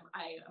job and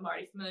I am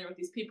already familiar with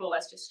these people.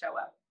 Let's just show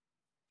up.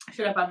 I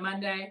showed up on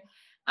Monday,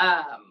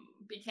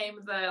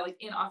 became the like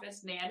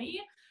in-office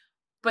nanny,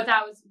 but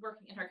that was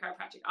working in her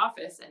chiropractic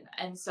office.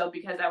 And so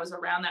because I was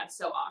around that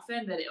so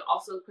often, that it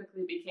also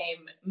quickly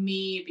became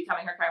me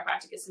becoming her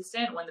chiropractic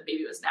assistant when the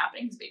baby was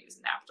napping. His baby was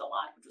napped a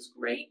lot, which was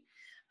great.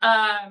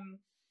 And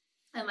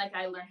like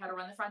I learned how to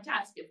run the front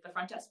desk if the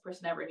front desk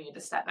person ever needed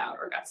to step out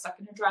or got stuck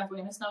in her driveway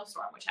in a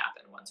snowstorm, which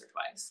happened once or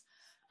twice.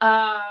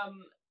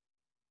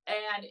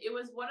 And it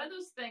was one of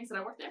those things that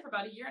I worked there for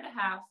about a year and a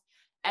half.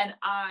 And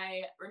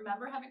I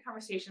remember having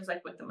conversations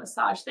like with the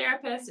massage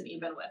therapist and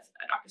even with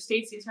Dr.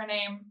 Stacy's her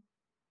name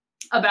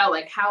about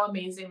like how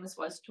amazing this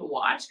was to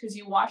watch, because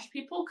you watch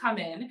people come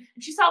in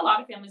and she saw a lot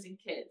of families and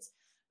kids.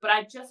 But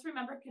I just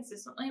remember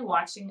consistently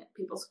watching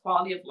people's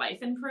quality of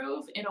life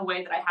improve in a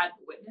way that I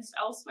hadn't witnessed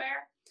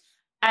elsewhere.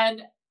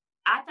 And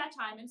at that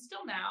time, and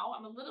still now,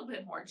 I'm a little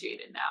bit more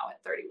jaded now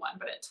at 31,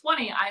 but at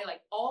 20, I like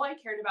all I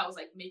cared about was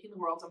like making the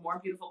world a more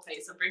beautiful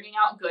place and bringing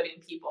out good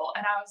in people.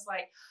 And I was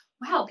like,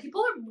 wow,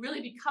 people have really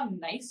become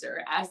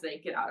nicer as they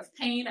get out of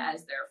pain,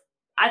 as they're,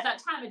 at that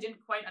time, I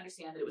didn't quite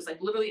understand that it was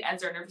like literally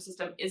as our nervous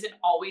system isn't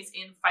always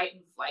in fight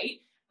and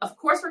flight. Of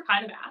course, we're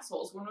kind of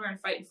assholes when we're in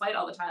fight and flight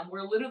all the time.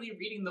 We're literally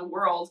reading the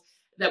world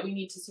that we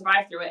need to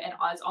survive through it. And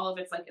as all of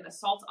it's like an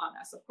assault on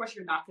us, of course,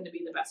 you're not going to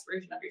be the best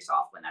version of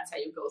yourself when that's how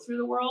you go through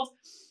the world.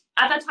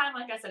 At that time,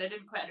 like I said, I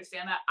didn't quite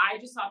understand that. I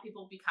just saw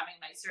people becoming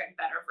nicer and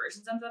better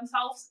versions of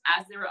themselves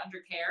as they were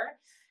under care.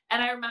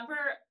 And I remember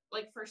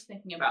like first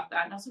thinking about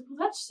that and I was like,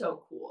 well, that's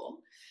so cool.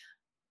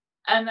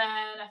 And then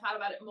I thought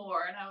about it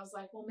more and I was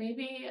like, well,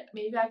 maybe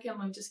I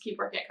can just keep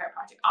working at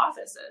chiropractic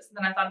offices. And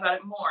then I thought about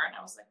it more and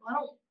I was like,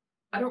 well,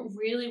 I don't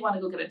really want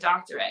to go get a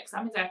doctorate because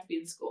I'm going to have to be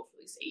in school for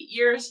at least 8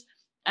 years.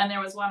 And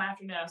there was one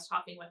afternoon I was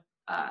talking with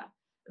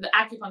the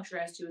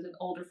acupuncturist who was an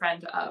older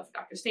friend of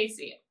Dr.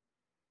 Stacy.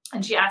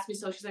 And she asked me,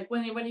 so she's like,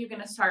 when are you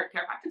going to start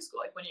chiropractic school?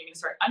 Like, when are you going to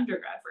start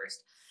undergrad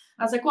first?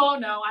 I was like, well,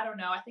 no, I don't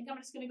know. I think I'm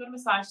just going to go to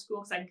massage school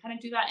because I can kind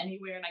of do that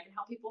anywhere and I can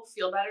help people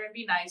feel better and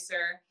be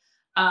nicer.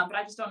 But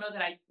I just don't know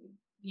that I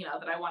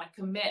want to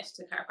commit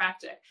to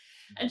chiropractic.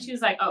 And she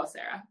was like, oh,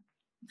 Sarah.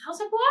 I was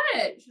like,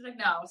 what? She's like,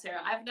 no,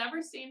 Sarah, I've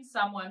never seen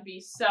someone be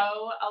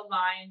so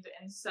aligned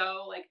and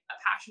so like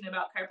passionate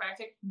about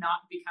chiropractic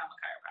not become a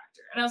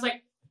chiropractor. And I was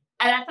like,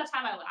 And at that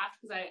time, I laughed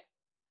because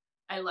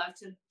I love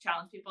to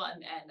challenge people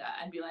and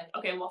be like,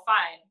 okay, well,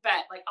 fine,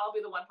 bet like I'll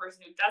be the one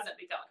person who doesn't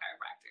become a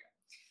chiropractor.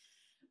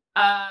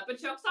 But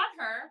joke's on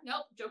her.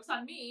 Nope, joke's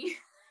on me.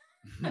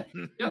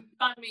 Joke's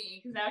on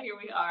me because now here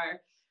we are,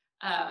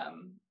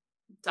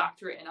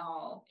 doctorate and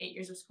all, 8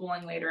 years of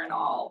schooling later and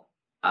all.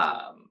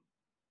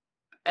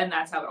 And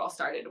that's how it all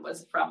started,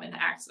 was from an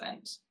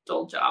accident,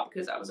 old job,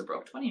 because I was a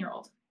broke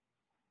 20-year-old.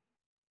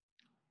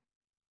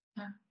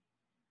 Yeah.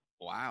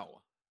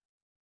 Wow.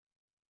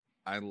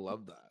 I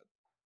love that.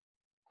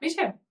 Me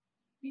too.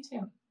 Me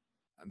too.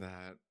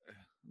 That,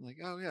 like,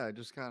 oh yeah, I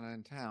just got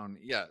in town.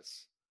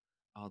 Yes,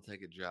 I'll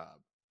take a job.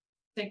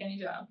 Take any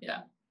job.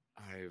 Yeah.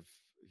 I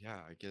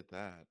get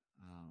that.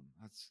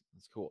 That's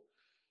cool.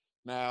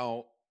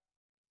 Now,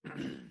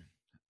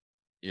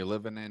 you're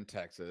living in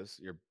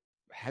Texas.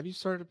 Have you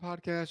started a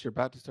podcast? You're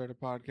about to start a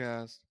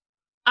podcast.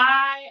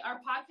 Our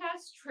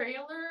podcast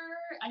trailer,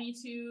 I need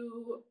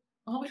to,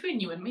 well, between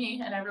you and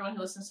me and everyone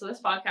who listens to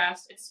this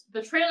podcast,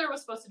 the trailer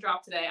was supposed to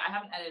drop today. I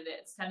haven't edited it.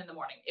 It's 10 in the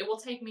morning. It will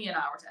take me an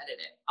hour to edit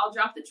it. I'll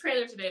drop the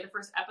trailer today. The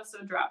first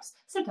episode drops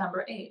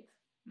September 8th,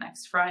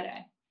 next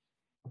Friday.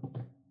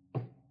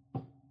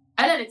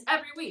 And then it's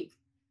every week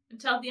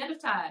until the end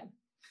of time.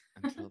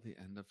 Until the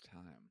end of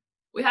time.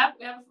 We have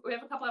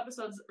a couple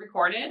episodes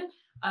recorded.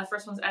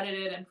 First one's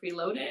edited and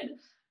preloaded.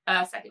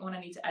 Second one I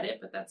need to edit,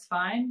 but that's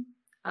fine.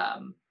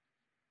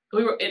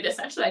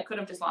 Essentially I could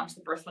have just launched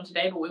the first one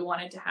today, but we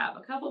wanted to have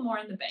a couple more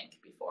in the bank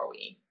before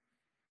we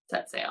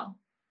set sail.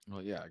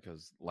 Well, yeah,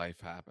 because life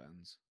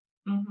happens.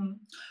 Mm-hmm.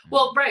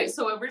 Well, right.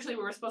 So originally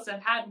we were supposed to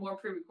have had more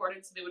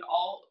pre-recorded, so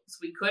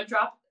we could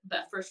drop the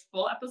first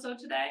full episode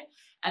today,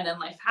 and then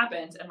life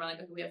happened, and we're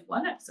like, okay, we have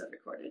one episode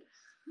recorded.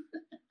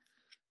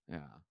 Yeah,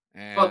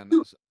 and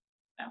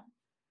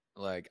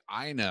like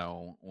I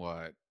know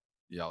what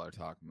y'all are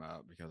talking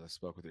about because I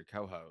spoke with your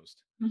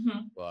co-host.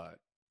 Mm-hmm. But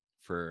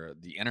for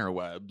the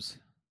interwebs,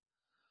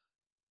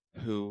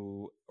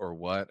 who or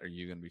what are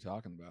you going to be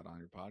talking about on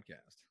your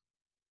podcast?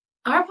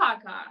 Our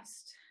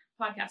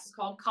podcast is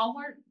called Call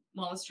Her.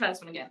 Well, let's try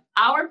this one again.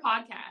 Our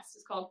podcast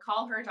is called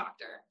Call Her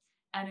Doctor,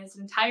 and it's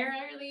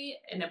entirely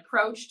an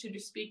approach to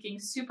just speaking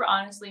super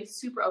honestly,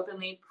 super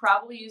openly,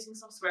 probably using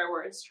some swear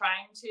words,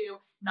 trying to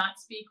not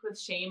speak with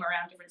shame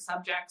around different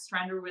subjects,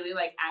 trying to really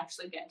like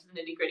actually get into the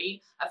nitty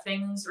gritty of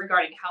things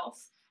regarding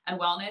health and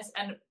wellness,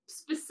 and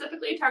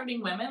specifically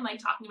targeting women, like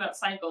talking about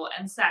cycle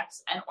and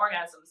sex and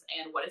orgasms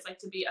and what it's like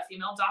to be a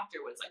female doctor,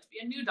 what it's like to be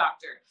a new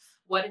doctor,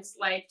 what it's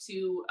like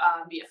to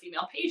be a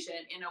female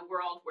patient in a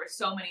world where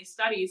so many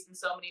studies and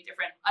so many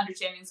different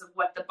understandings of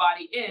what the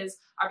body is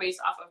are based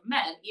off of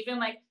men. Even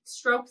like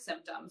stroke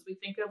symptoms, we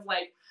think of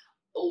like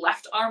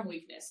left arm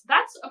weakness.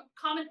 That's a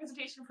common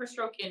presentation for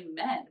stroke in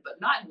men,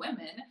 but not in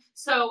women.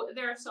 So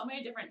there are so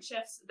many different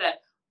shifts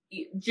that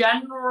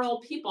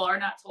general people are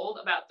not told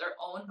about their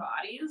own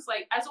bodies.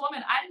 Like as a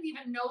woman, I didn't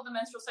even know the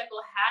menstrual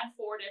cycle had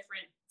 4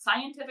 different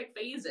scientific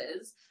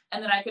phases,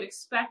 and that I could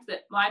expect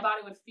that my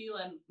body would feel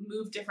and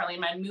move differently,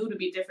 my mood would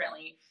be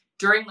differently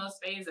during those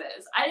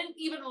phases. I didn't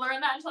even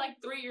learn that until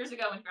like 3 years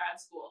ago in grad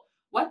school.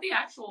 What the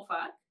actual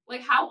fuck?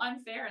 Like how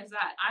unfair is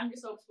that? I'm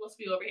just supposed to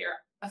be over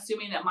here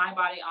assuming that my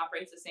body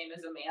operates the same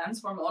as a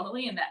man's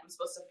hormonally, and that I'm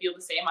supposed to feel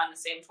the same on the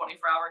same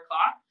 24-hour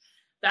clock.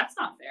 That's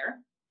not fair.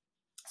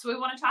 So we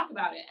want to talk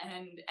about it,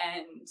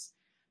 and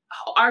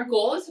our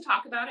goal is to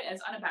talk about it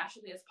as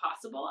unabashedly as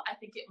possible. I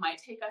think it might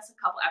take us a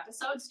couple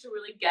episodes to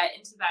really get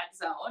into that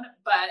zone,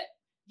 but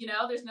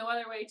there's no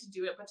other way to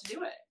do it but to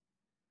do it.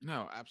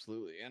 No,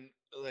 absolutely. And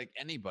like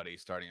anybody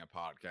starting a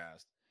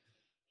podcast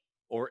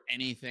or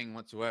anything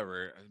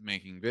whatsoever,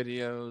 making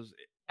videos,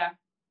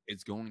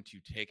 it's going to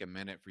take a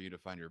minute for you to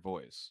find your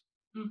voice.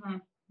 Mm-hmm.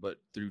 But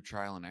through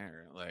trial and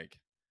error, like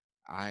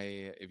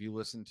if you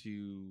listen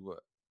to,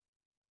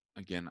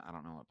 again, I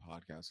don't know what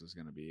podcast is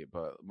going to be,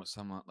 but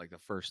somewhat like the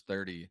first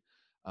 30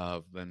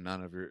 of the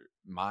None of Your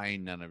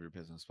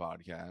Business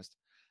podcast,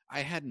 I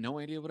had no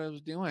idea what I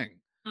was doing.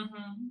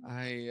 Mm-hmm.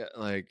 I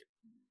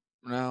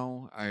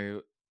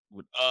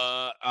would,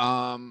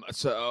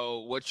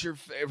 so what's your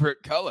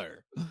favorite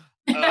color?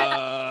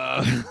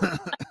 Yeah,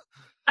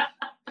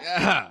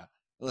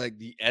 like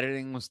the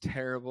editing was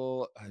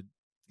terrible.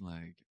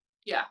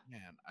 Yeah,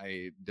 man,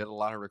 I did a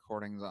lot of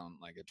recordings on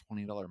like a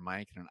 $20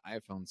 mic and an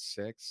iPhone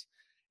 6,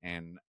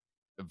 and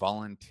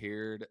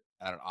volunteered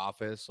at an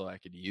office so I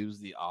could use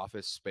the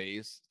office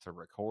space to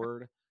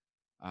record.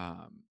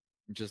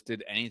 Just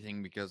did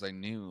anything because I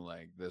knew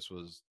like this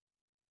was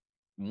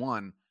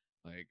one,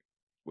 like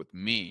with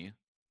me,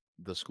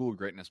 the School of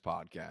Greatness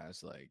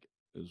podcast, like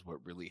is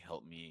what really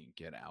helped me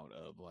get out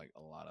of like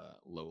a lot of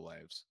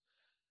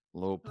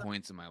low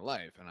points in my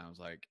life. And I was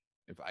like,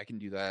 if I can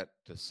do that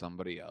to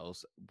somebody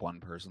else, one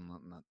person,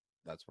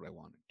 that's what I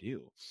want to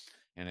do.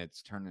 And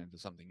it's turned into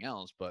something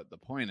else. But the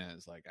point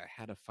is, like, I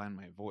had to find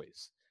my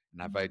voice.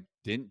 And if I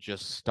didn't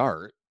just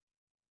start,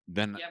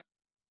 then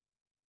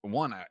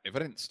if I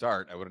didn't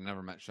start, I would have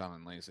never met Sean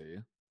and Lacey.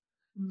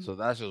 Mm-hmm. So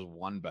that's just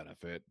one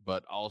benefit,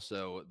 but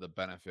also the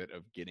benefit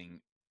of getting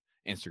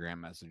Instagram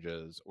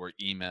messages or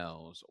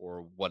emails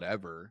or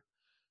whatever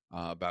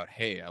about,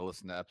 hey, I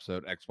listened to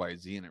episode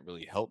XYZ and it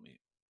really helped me.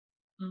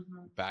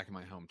 Mm-hmm. Back in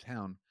my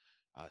hometown,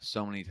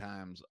 so many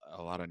times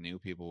a lot of new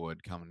people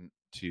would come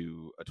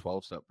to a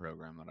 12-step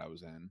program that I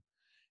was in,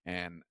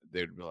 and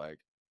they'd be like,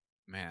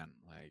 man,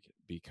 like,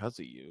 because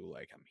of you,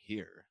 like, I'm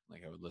here.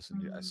 Like, I would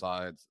listen to, I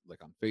saw it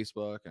like on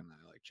Facebook, and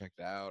I like checked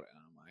it out, and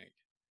I'm like,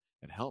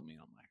 it helped me.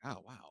 And I'm like,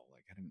 oh wow,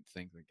 like I didn't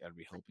think like I'd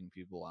be helping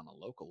people on a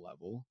local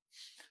level.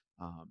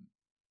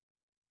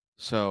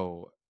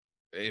 So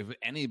if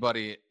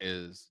anybody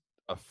is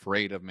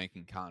afraid of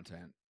making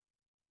content,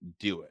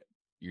 do it.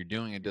 You're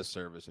doing a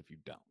disservice if you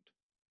don't.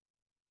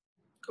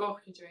 Oh,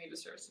 you're doing a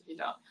disservice if you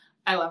don't.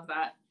 I love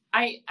that.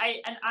 I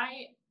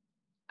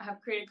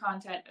have created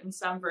content in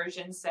some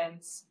versions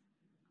since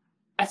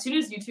as soon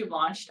as YouTube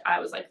launched. I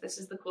was like, this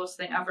is the coolest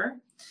thing ever.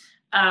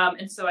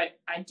 And so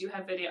I do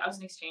have video. I was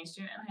an exchange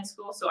student in high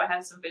school, so I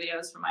had some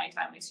videos from my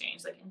time in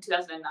exchange, like in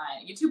 2009.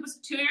 YouTube was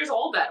 2 years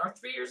old then, or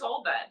 3 years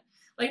old then.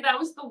 Like, that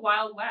was the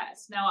Wild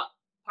West. Now,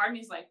 part of me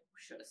is like,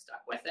 should have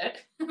stuck with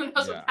it. Who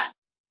knows what that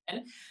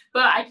happened?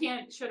 But I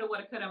can't shoulda,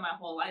 woulda, coulda my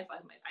whole life. I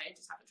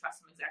just have to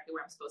trust them exactly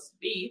where I'm supposed to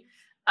be.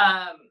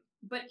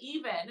 But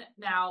even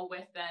now,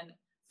 with then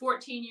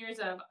 14 years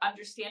of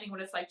understanding what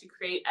it's like to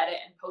create, edit,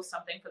 and post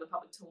something for the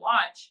public to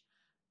watch,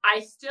 I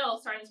still,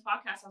 starting this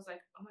podcast, I was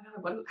like, oh my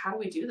God, how do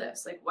we do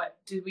this? Like,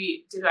 did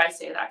I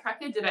say that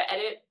correctly? Did I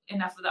edit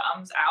enough of the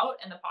ums out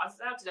and the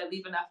pauses out? Did I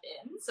leave enough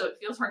in so it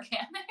feels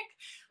organic?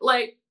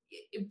 Like,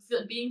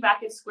 being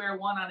back at square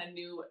one on a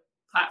new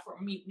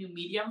platform, new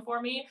medium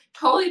for me,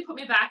 totally put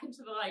me back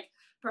into the like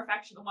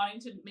perfection,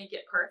 wanting to make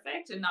it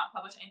perfect and not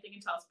publish anything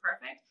until it's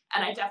perfect.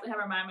 And I definitely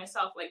have reminded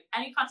myself, like,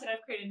 any content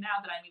I've created now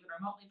that I'm even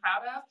remotely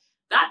proud of,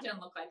 that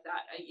didn't look like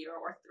that a year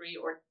or 3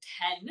 or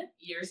 10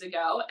 years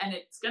ago. And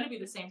it's going to be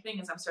the same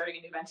thing as I'm starting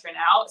a new venture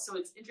now. So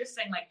it's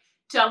interesting, like,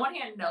 to on one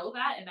hand know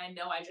that, and I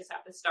know I just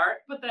have to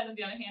start, but then on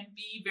the other hand,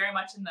 be very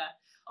much in the,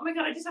 oh my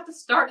God, I just have to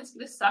start. It's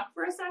going to suck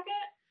for a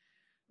second.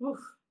 Oof.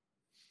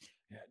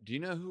 Yeah. Do you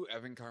know who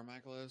Evan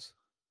Carmichael is?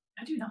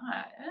 I do not.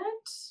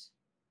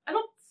 I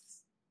don't.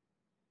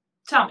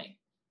 Tell me.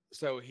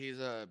 So he's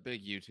a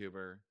big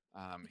YouTuber.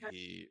 Okay.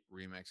 He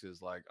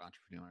remixes like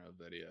entrepreneurial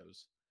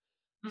videos,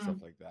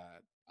 stuff like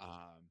that.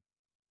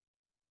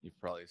 You've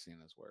probably seen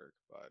his work,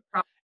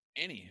 but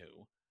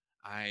anywho,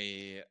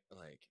 I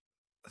like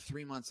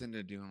 3 months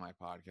into doing my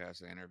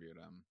podcast, I interviewed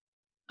him.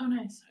 Oh,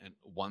 nice. And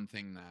one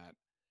thing that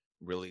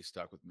really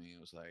stuck with me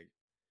was like,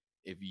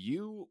 if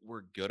you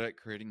were good at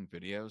creating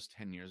videos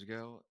 10 years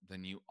ago,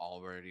 then you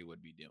already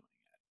would be doing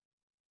it.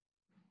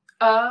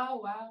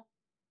 Oh, wow.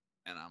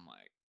 And I'm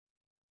like,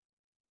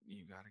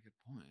 you got a good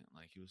point.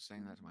 Like, he was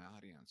saying that to my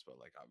audience, but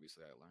like,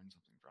 obviously I learned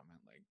something from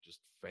it. Like, just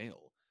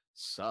fail,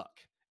 suck.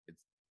 It's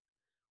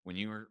when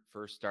you were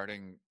first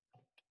starting,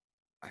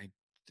 I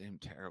am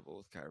terrible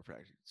with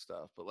chiropractic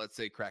stuff, but let's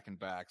say cracking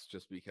backs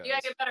just because. You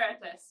gotta get better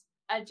at this.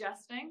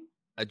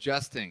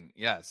 Adjusting,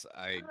 yes,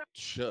 I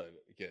should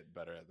get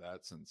better at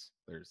that since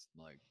there's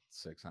like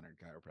 600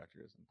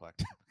 chiropractors in Black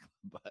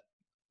but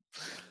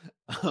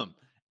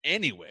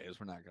anyways,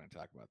 we're not going to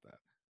talk about that.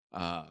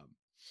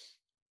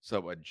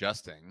 So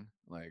adjusting,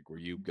 like, were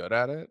you good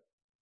at it?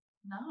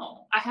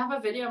 No, I have a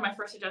video of my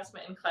first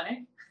adjustment in clinic.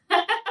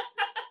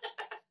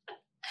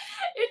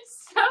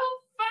 It's so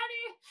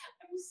funny.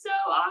 I'm so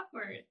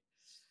awkward.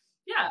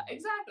 Yeah,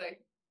 exactly.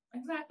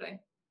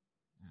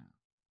 Yeah.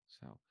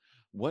 So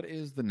what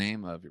is the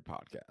name of your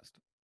podcast?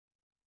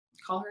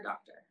 Call Her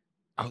Doctor.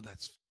 Oh,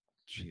 that's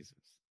Jesus.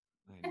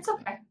 It's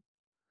okay.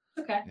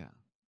 It's okay.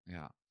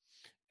 Yeah.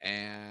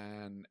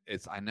 And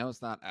I know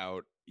it's not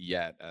out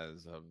yet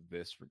as of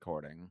this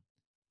recording,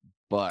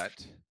 but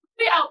it'll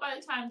be out by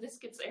the time this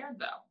gets aired,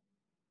 though.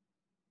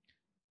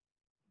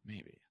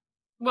 Maybe.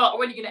 Well,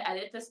 are you going to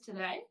edit this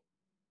today?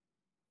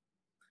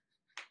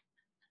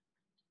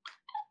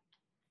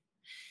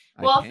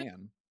 I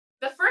can.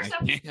 The first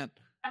episode September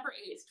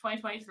 8th,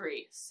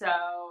 2023.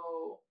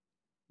 So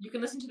you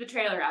can listen to the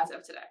trailer as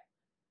of today.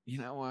 You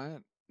know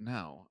what?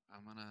 No,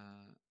 I'm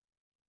gonna.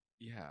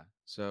 Yeah.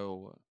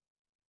 So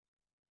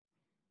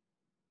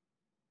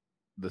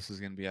this is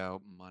gonna be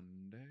out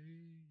Monday.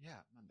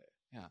 Yeah, Monday.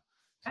 Yeah.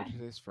 So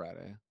today's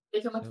Friday.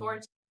 You can look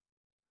forward to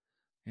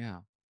it. Yeah.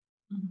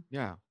 Mm-hmm.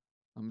 Yeah.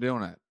 I'm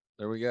doing it.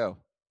 There we go.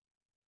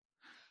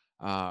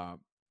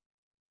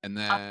 And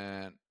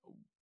then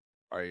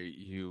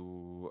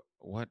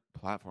what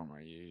platform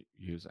are you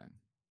using?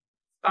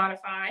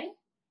 Spotify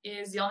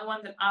is the only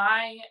one that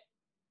I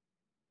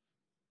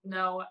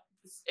know.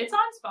 It's on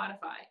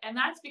Spotify, and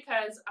that's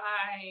because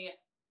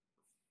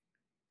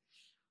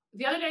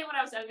the other day when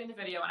I was editing the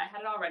video and I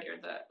had it already, or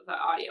the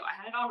audio, I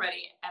had it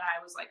already, and I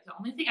was like, the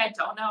only thing I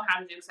don't know how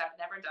to do, because I've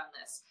never done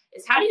this,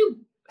 is how do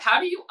you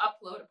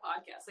upload a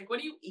podcast? Like, what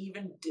do you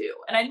even do?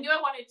 And I knew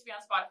I wanted it to be on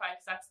Spotify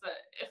because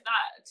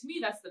to me,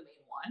 that's the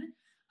main one.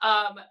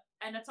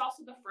 And it's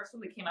also the first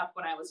one that came up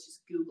when I was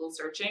just Google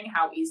searching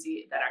how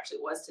easy that actually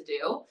was to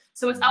do.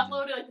 So it's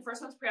uploaded, like the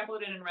first one's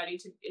pre-uploaded and ready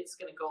it's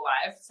going to go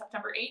live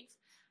September 8th.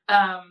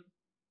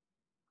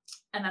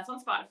 And that's on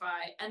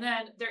Spotify. And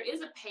then there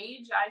is a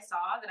page I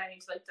saw that I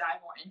need to like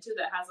dive more into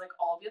that has like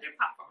all the other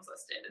platforms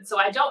listed. And so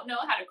I don't know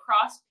how to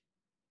cross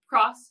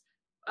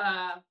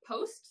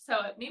post.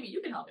 So maybe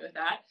you can help me with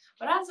that.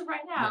 But as of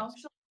right now,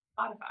 Yes.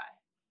 Spotify.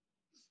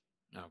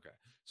 Okay.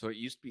 So it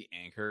used to be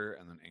Anchor,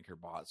 and then Anchor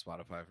bought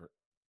Spotify for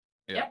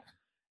Yep.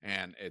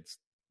 and it's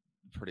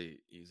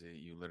pretty easy.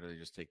 You literally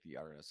just take the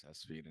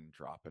RSS feed and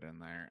drop it in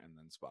there, and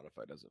then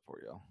Spotify does it for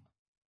you.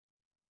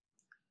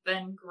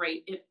 Then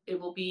great. It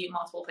will be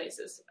multiple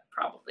places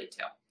probably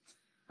too.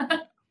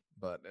 Yeah.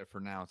 But for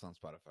now, it's on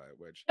Spotify,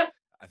 which Yep.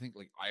 I think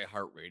like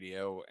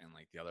iHeartRadio and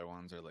like the other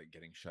ones are like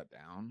getting shut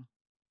down.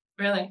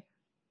 Really?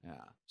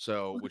 Yeah.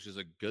 So, which is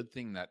a good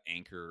thing that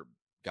Anchor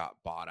got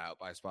bought out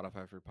by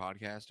Spotify for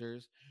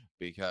podcasters,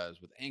 because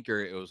with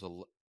Anchor, it was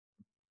a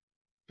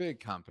big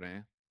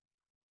company,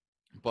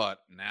 but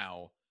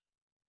now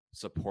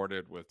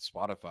supported with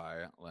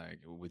Spotify, like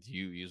with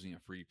you using a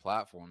free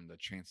platform, the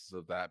chances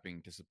of that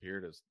being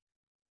disappeared is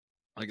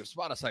like if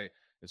Spotify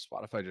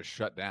just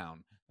shut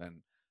down,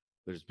 then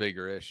there's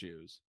bigger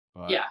issues.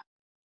 But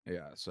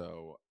yeah,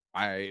 so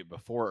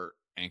before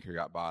Anchor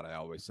got bought, I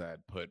always said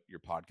put your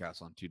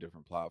podcast on 2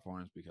 different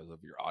platforms because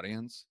of your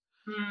audience.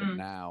 But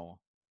now,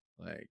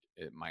 like,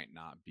 it might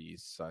not be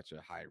such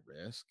a high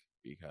risk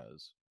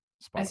because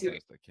Spotify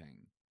is the king.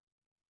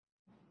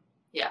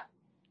 Yeah.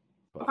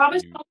 But I'll probably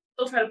still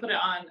try to put it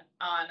on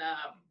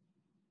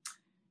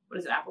what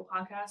is it, Apple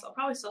Podcasts? I'll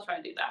probably still try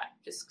to do that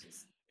just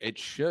because it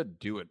should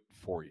do it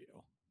for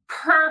you.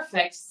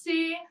 Perfect.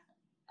 See,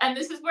 and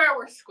this is where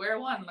we're square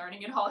one,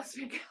 learning it all as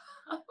we go.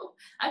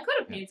 I could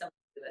have paid someone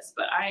to do this,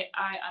 but I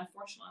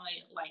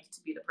unfortunately like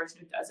to be the person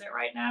who does it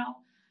right now.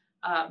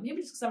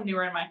 Maybe just because I'm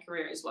newer in my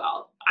career as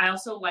well. I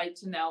also like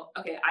to know,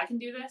 okay, I can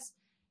do this,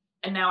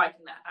 and now I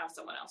can have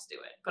someone else do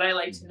it. But I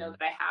like to know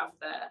that I have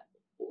the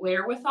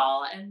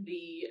wherewithal and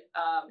the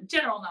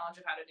general knowledge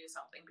of how to do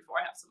something before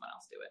I have someone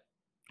else do it.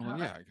 Well,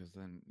 yeah, because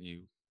then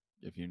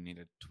if you need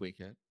to tweak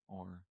it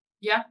or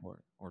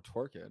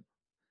twerk it,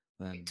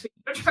 then to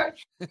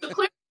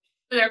clear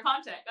their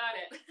content. Got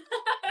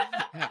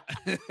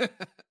it.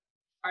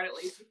 Part at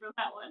least for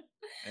that one.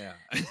 Yeah.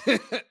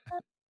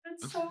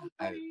 That's so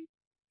funny.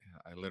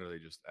 I literally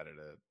just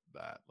edited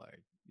that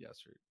like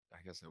yesterday. I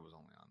guess it was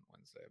only on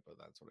Wednesday, but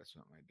that's what I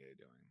spent my day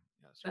doing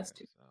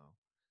yesterday. So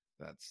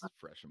that's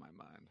fresh in my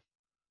mind.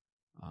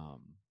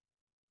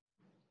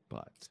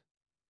 But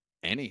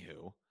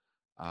anywho,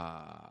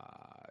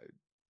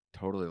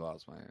 totally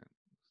lost my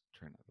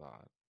train of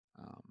thought.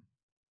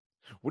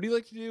 What do you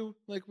like to do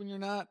like when you're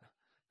not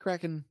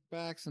cracking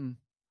backs? And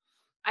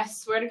I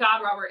swear to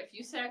God, Robert, if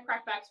you say I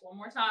crack backs one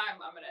more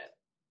time, I'm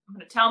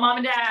gonna tell mom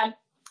and dad.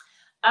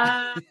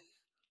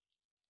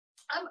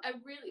 I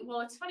really, well,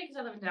 it's funny because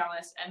I live in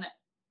Dallas, and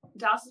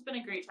Dallas has been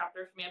a great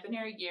chapter for me. I've been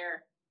here a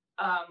year.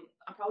 I'll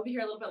probably be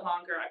here a little bit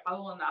longer. I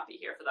probably will not be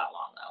here for that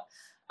long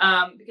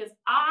though, because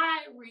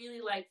I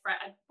really like.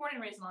 I'm born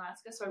and raised in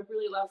Alaska, so I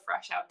really love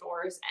fresh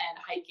outdoors and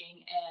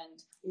hiking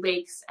and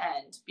lakes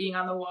and being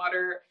on the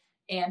water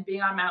and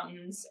being on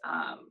mountains.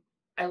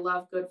 I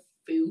love good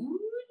food,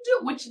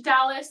 which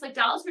Dallas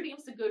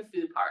redeems the good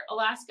food part.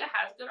 Alaska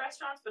has good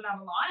restaurants, but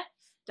not a lot.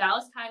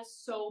 Dallas has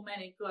so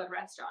many good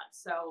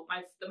restaurants, so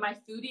my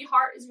foodie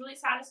heart is really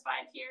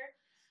satisfied here.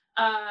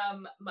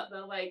 But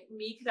the like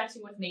me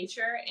connecting with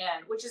nature,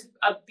 and which is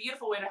a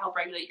beautiful way to help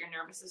regulate your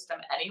nervous system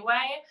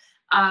anyway.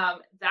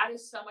 That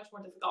is so much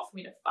more difficult for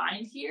me to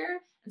find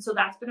here, and so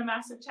that's been a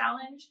massive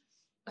challenge,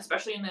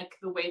 especially in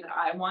the way that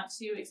I want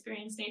to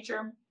experience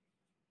nature.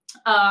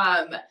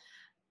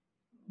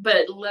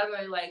 But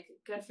literally like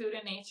good food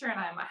and nature, and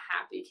I'm a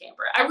happy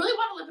camper. I really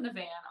want to live in a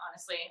van,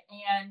 honestly.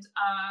 And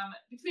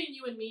between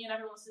you and me and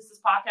everyone listening to this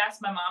podcast,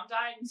 my mom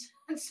died,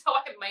 and so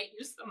I might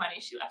use the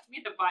money she left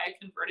me to buy a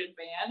converted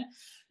van,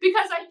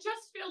 because I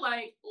just feel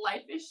like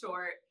life is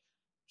short.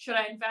 Should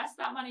I invest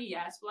that money?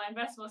 Yes. Will I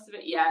invest most of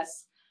it?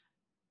 Yes.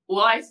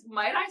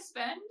 Might I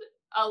spend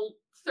a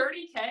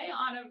 $30K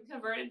on a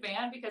converted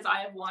van because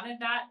I have wanted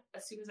that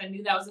as soon as I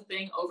knew that was a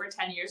thing over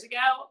 10 years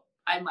ago?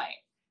 I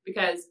might,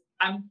 because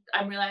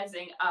I'm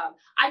realizing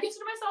I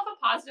consider myself a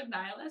positive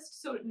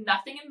nihilist, so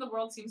nothing in the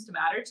world seems to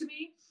matter to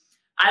me.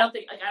 I don't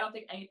think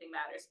anything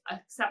matters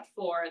except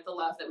for the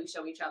love that we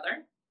show each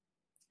other.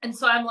 And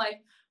so I'm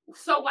like,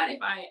 so what if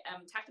I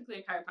am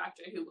technically a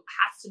chiropractor who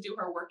has to do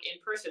her work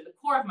in person, the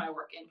core of my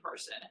work in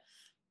person?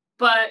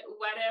 But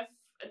what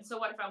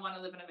if I want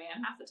to live in a van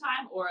half the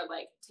time, or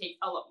like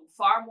take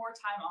far more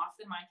time off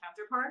than my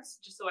counterparts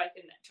just so I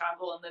can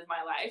travel and live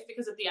my life?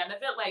 Because at the end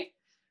of it, like,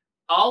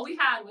 all we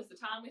had was the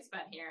time we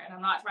spent here, and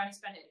I'm not trying to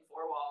spend it in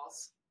 4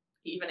 walls,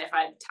 even if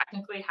I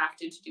technically have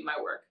to do my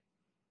work.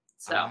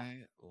 So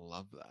I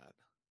love that.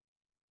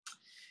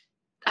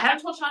 I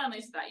haven't told Sean and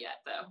Lisa that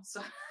yet, though.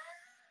 So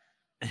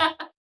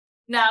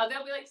no,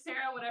 they'll be like,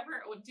 Sarah,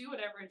 do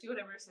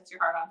whatever sets your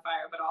heart on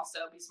fire, but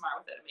also be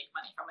smart with it and make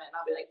money from it. And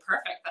I'll be like,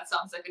 perfect. That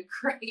sounds like a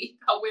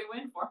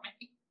win-win for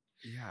me.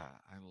 Yeah,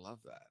 I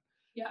love that.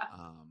 Yeah.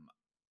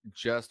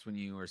 Just when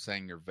you were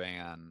saying your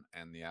van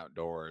and the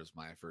outdoors,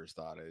 my first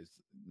thought is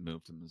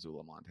move to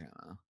Missoula,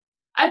 Montana.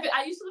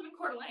 I used to live in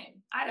Coeur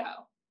d'Alene,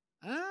 Idaho.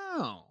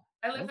 Oh,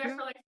 I lived there okay.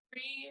 for like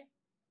 3.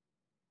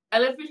 I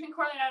lived between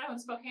Coeur d'Alene, Idaho,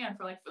 and Spokane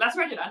for like. That's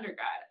where I did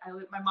undergrad.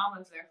 My mom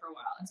lived there for a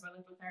while, and so I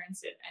lived with her and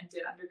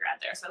did undergrad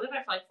there. So I lived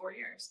there for like 4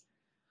 years.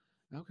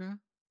 Okay.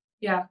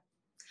 Yeah,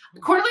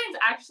 Cool. Coeur d'Alene's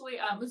actually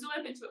Missoula.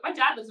 I've been to it. My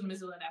dad lives in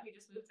Missoula now. He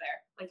just moved there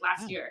like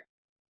last Oh, year.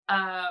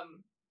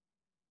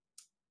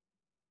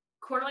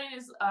 Coeur d'Alene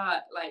is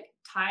like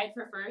tied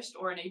for first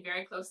or in a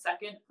very close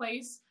second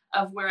place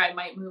of where I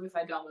might move if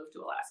I don't move to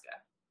Alaska.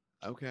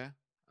 okay.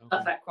 Love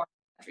Okay. that corner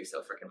country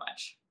so freaking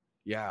much.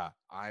 Yeah,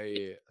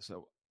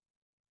 so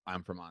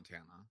I'm from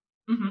Montana,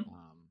 Mm-hmm.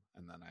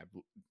 and then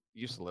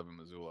used to live in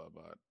Missoula,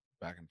 but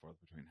back and forth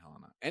between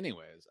Helena.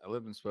 Anyways, I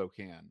live in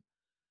Spokane.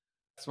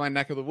 It's my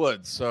neck of the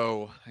woods,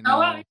 so I Oh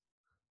wow, know.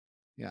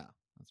 Yeah,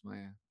 that's my.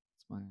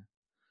 It's my.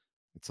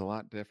 It's a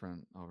lot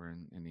different over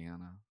in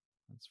Indiana.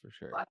 That's for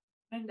sure.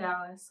 in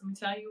Dallas. Let me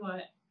tell you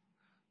what.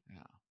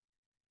 Yeah,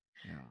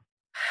 yeah,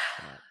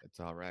 but it's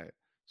all right.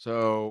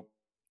 So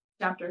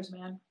Chapters,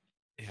 man.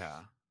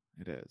 yeah,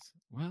 it is.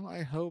 Well,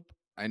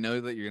 I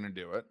know that you're gonna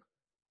do it.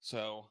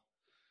 So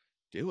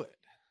do it.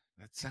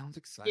 That sounds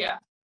exciting. Yeah,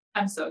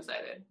 I'm so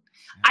excited.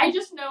 Yeah. I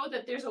just know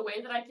that there's a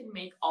way that I can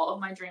make all of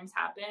my dreams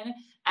happen,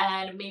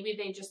 and maybe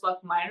they just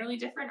look minorly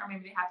different, or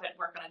maybe they have to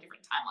work on a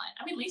different timeline.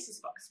 I mean,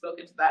 Lacey's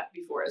spoken to that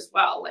before as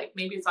well. Like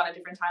maybe it's on a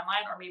different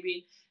timeline, or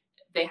maybe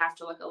they have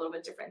to look a little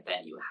bit different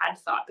than you had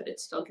thought, but it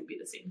still could be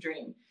the same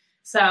dream.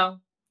 So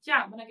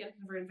yeah, I'm gonna get a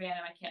converted van,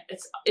 and I can't.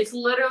 It's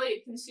literally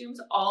it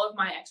consumes all of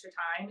my extra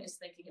time is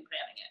thinking and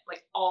planning it,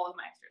 like all of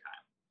my extra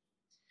time.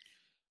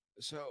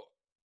 So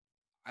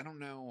I don't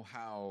know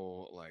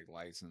how like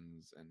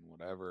license and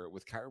whatever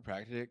with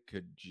chiropractic,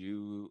 could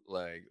you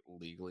like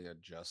legally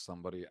adjust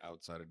somebody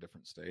outside a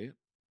different state?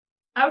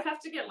 I would have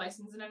to get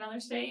licensed in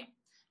another state.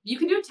 You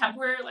can do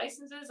temporary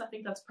licenses. I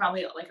think that's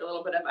probably like a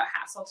little bit of a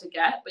hassle to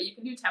get, but you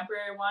can do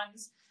temporary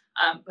ones.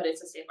 But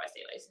it's a state by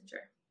state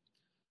licensure.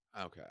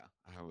 Okay.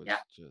 I Yeah. was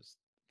just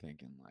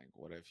thinking like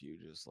what if you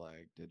just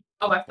like did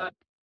Oh, I pop thought. up.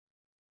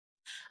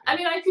 I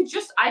mean, I could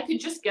just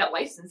get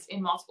licensed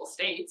in multiple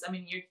states. I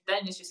mean,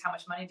 then it's just how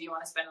much money do you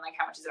want to spend, and like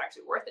how much is it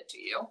actually worth it to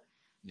you?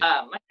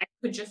 Yeah. I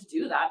could just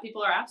do that.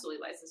 People are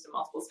absolutely licensed in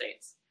multiple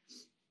states.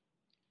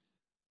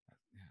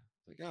 Yeah.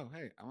 It's like, oh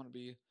hey, I want to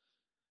be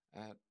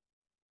at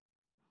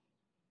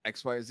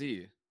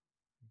XYZ.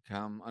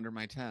 Come under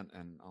my tent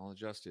and I'll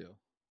adjust you.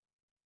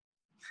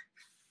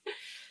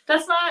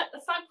 That's not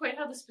quite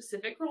how the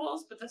specific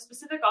rules, but the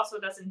specific also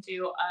doesn't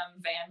do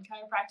van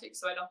chiropractic,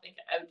 so I don't think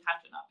I would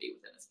have to not be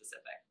within the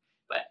specific.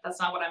 But that's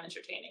not what I'm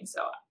entertaining.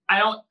 So I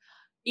don't,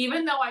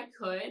 even though I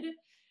could.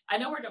 I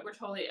know we're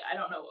totally. I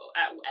don't know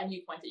at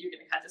any point that you're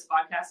going to cut this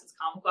podcast. It's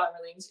comical. I'm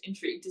really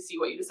intrigued to see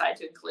what you decide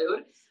to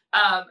include.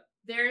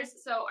 There's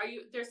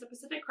the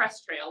Pacific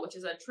Crest Trail, which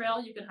is a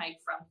trail you can hike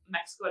from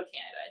Mexico to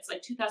Canada. It's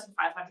like 2,500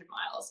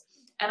 miles.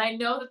 And I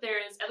know that there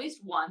is at least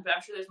one, but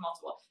I'm sure there's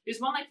multiple. There's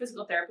one like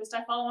physical therapist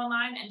I follow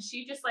online, and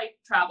she just like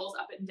travels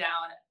up and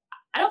down.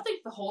 I don't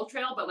think the whole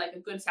trail, but like a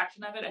good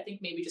section of it. I think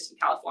maybe just in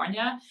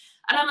California.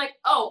 And I'm like,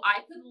 oh,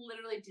 I could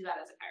literally do that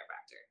as a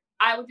chiropractor.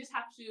 I would just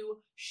have to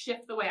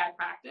shift the way I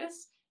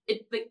practice.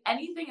 Like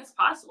anything is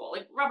possible.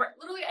 Like Robert,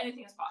 literally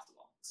anything is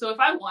possible. So if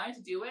I wanted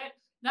to do it,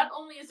 not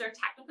only is there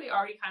technically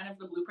already kind of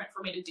the blueprint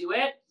for me to do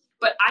it,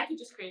 but I could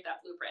just create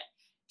that blueprint.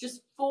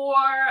 Just for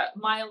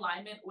my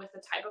alignment with the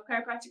type of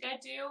chiropractic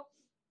I do,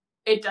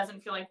 it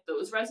doesn't feel like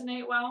those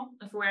resonate well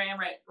for where I am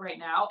right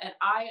now. And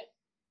I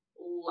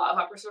love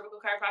upper cervical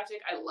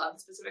chiropractic. I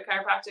love specific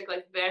chiropractic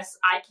like this.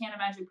 I can't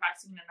imagine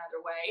practicing in another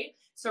way.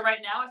 So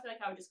right now, I feel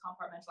like I would just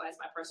compartmentalize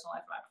my personal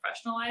life and my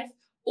professional life,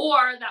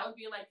 or that would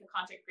be like the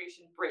content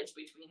creation bridge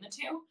between the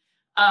two.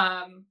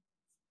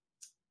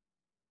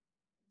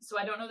 So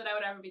I don't know that I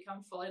would ever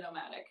become fully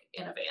nomadic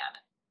in a van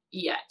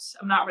yet.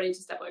 I'm not ready to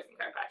step away from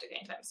chiropractic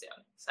anytime soon.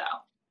 So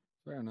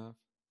fair enough.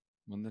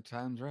 When the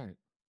time's right.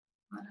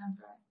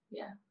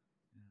 Yeah.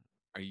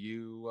 Are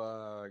you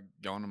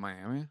going to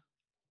Miami?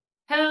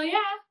 Hell yeah.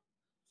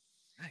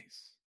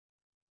 Nice.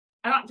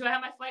 Do I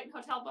have my flight and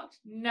hotel booked?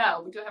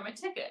 No. But do I have my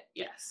ticket?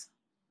 Yes.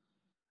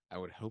 I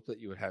would hope that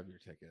you would have your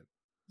ticket.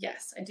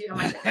 Yes, I do have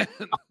my ticket.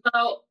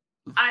 So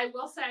I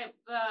will say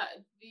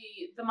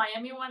the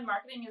Miami one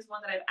marketing is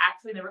one that I've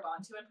actually never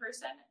gone to in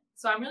person.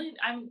 So I'm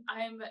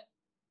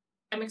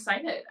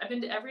excited. I've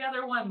been to every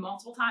other one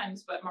multiple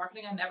times, but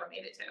marketing I never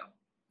made it to.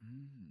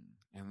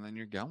 And then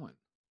you're going.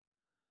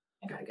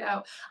 I gotta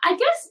go. I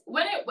guess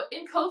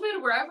in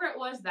COVID, wherever it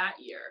was that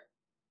year,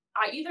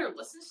 I either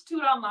listened to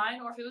it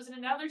online or if it was in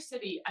another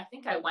city, I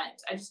think I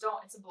went. I just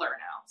don't. It's a blur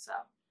now. So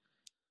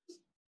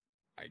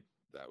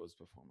that was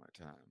before my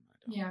time. I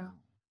don't know.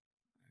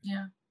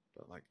 Yeah.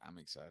 But like I'm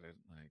excited.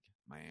 Like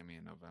Miami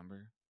in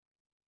November.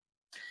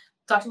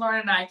 Dr.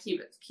 Lauren and I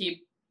keep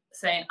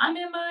saying, I'm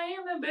in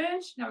Miami,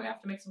 bitch. Now we have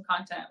to make some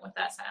content with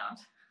that sound.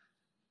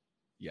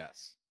 Yes.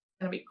 It's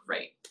gonna be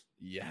great.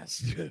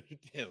 Yes.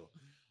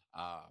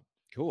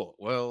 Cool.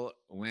 Well,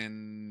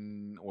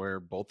 when we're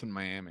both in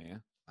Miami,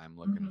 I'm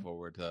looking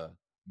forward to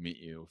meet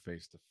you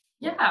face to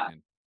face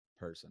in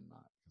person,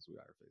 not because we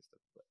are faced up.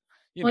 But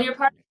you Well, know you're what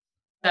I part. mean.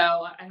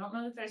 So I don't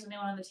know if there's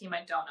anyone on the team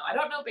I don't know. I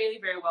don't know Bailey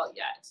very well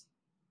yet,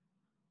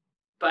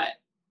 but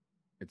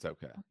It's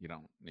okay. You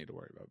don't need to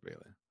worry about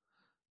Bailey.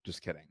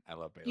 Just kidding. I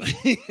love Bailey.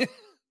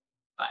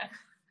 fine.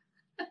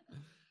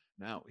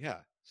 No, yeah.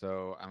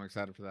 So I'm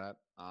excited for that.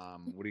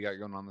 What do you got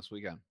going on this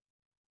weekend?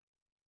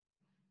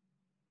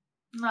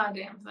 Not a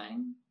damn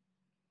thing.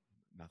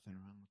 Nothing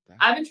wrong with that.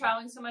 I've been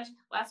traveling so much.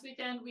 Last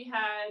weekend we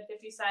had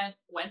 50 Cent.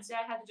 Wednesday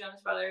I had the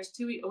Jonas Brothers.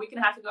 A week and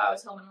a half ago I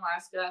was home in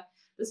Alaska.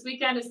 This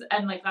weekend is,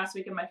 and like last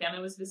weekend my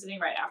family was visiting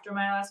right after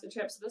my Alaska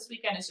trip. So this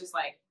weekend is just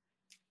like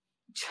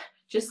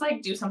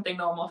do something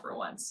normal for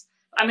once.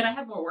 I mean, I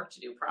have more work to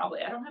do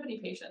probably. I don't have any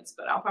patience,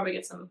 but I'll probably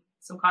get some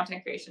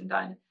content creation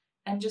done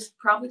and just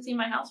probably clean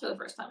my house for the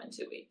first time in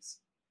 2 weeks.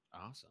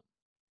 Awesome.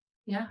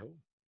 Yeah. Cool.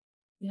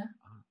 Yeah.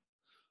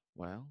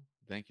 Well,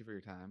 thank you for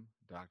your time,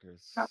 Dr.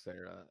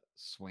 Sara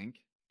Zwink.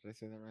 Did I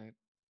say that right?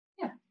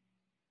 Yeah.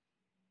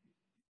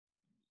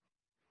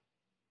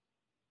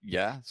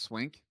 Yeah,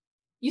 Zwink.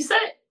 You said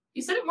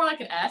it more like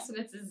an S and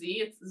it's a Z.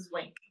 It's a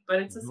Zwink, but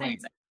it's the same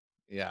thing.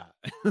 Yeah.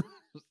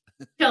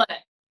 Killing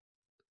it.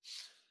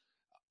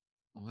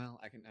 Well,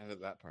 I can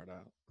edit that part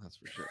out. That's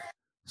for sure.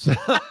 So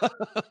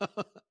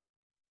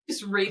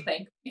just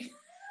rethink.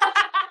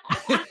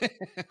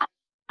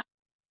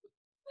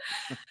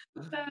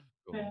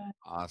 Cool.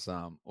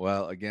 Awesome.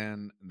 Well,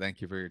 again,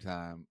 thank you for your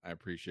time. I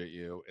appreciate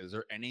you. Is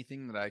there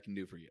anything that I can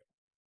do for you?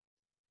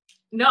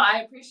 No,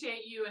 I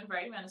appreciate you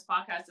inviting me on this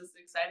podcast. It's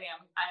exciting.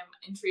 I'm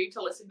intrigued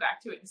to listen back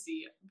to it and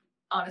see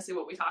honestly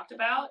what we talked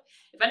about.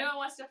 If anyone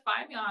wants to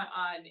find me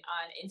on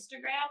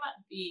Instagram,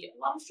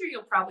 I'm sure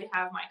you'll probably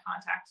have my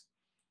contact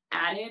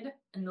added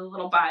in the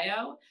little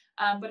bio.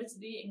 But it's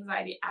the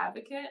Anxiety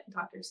Advocate,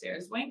 Dr. Sara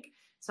Zwink.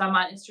 So I'm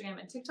on Instagram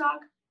and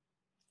TikTok.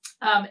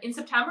 In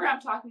September,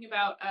 I'm talking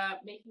about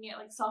making it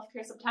like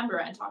self-care September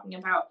and talking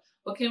about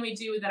what can we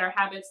do that are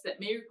habits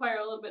that may require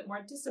a little bit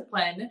more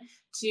discipline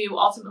to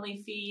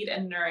ultimately feed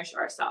and nourish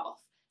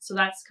ourselves. So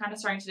that's kind of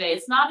starting today.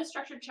 It's not a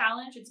structured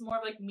challenge. It's more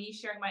of like me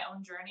sharing my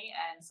own journey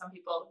and some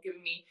people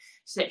giving me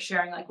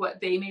sharing like what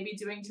they may be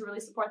doing to really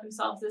support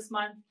themselves this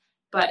month.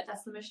 But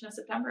that's the mission of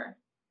September.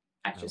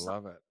 I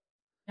love it.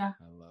 Yeah.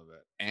 I love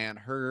it. And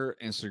her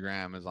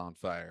Instagram is on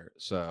fire.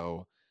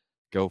 So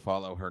go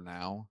follow her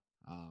now.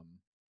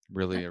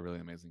 Really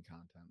amazing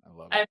content. I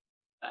love it.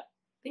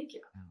 Thank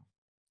you. Oh,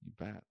 you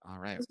bet. All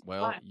right.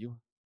 Well,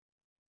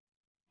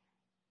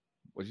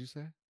 what'd you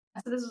say?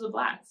 I said this was a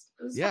blast.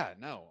 Yeah,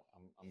 no,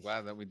 I'm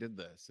glad that we did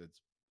this. It's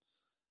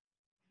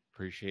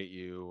appreciate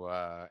you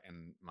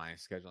and my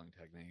scheduling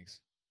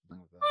techniques.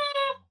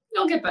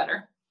 You'll get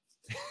better.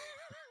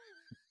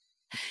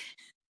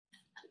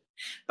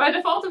 By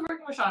default of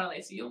working with Shauna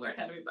Lacey, you'll learn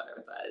how to be better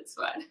with that. It's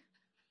fine.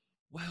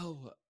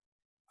 Well,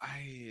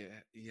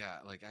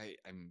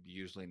 I'm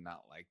usually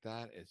not like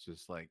that. It's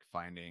just like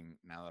finding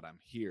now that I'm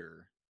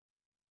here,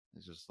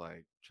 it's just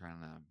like trying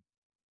to.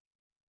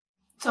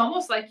 It's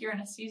almost like you're in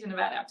a season of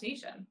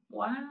adaptation.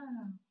 Wow.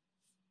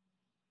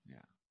 Yeah.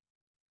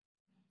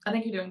 I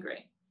think you're doing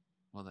great.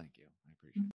 Well, thank you.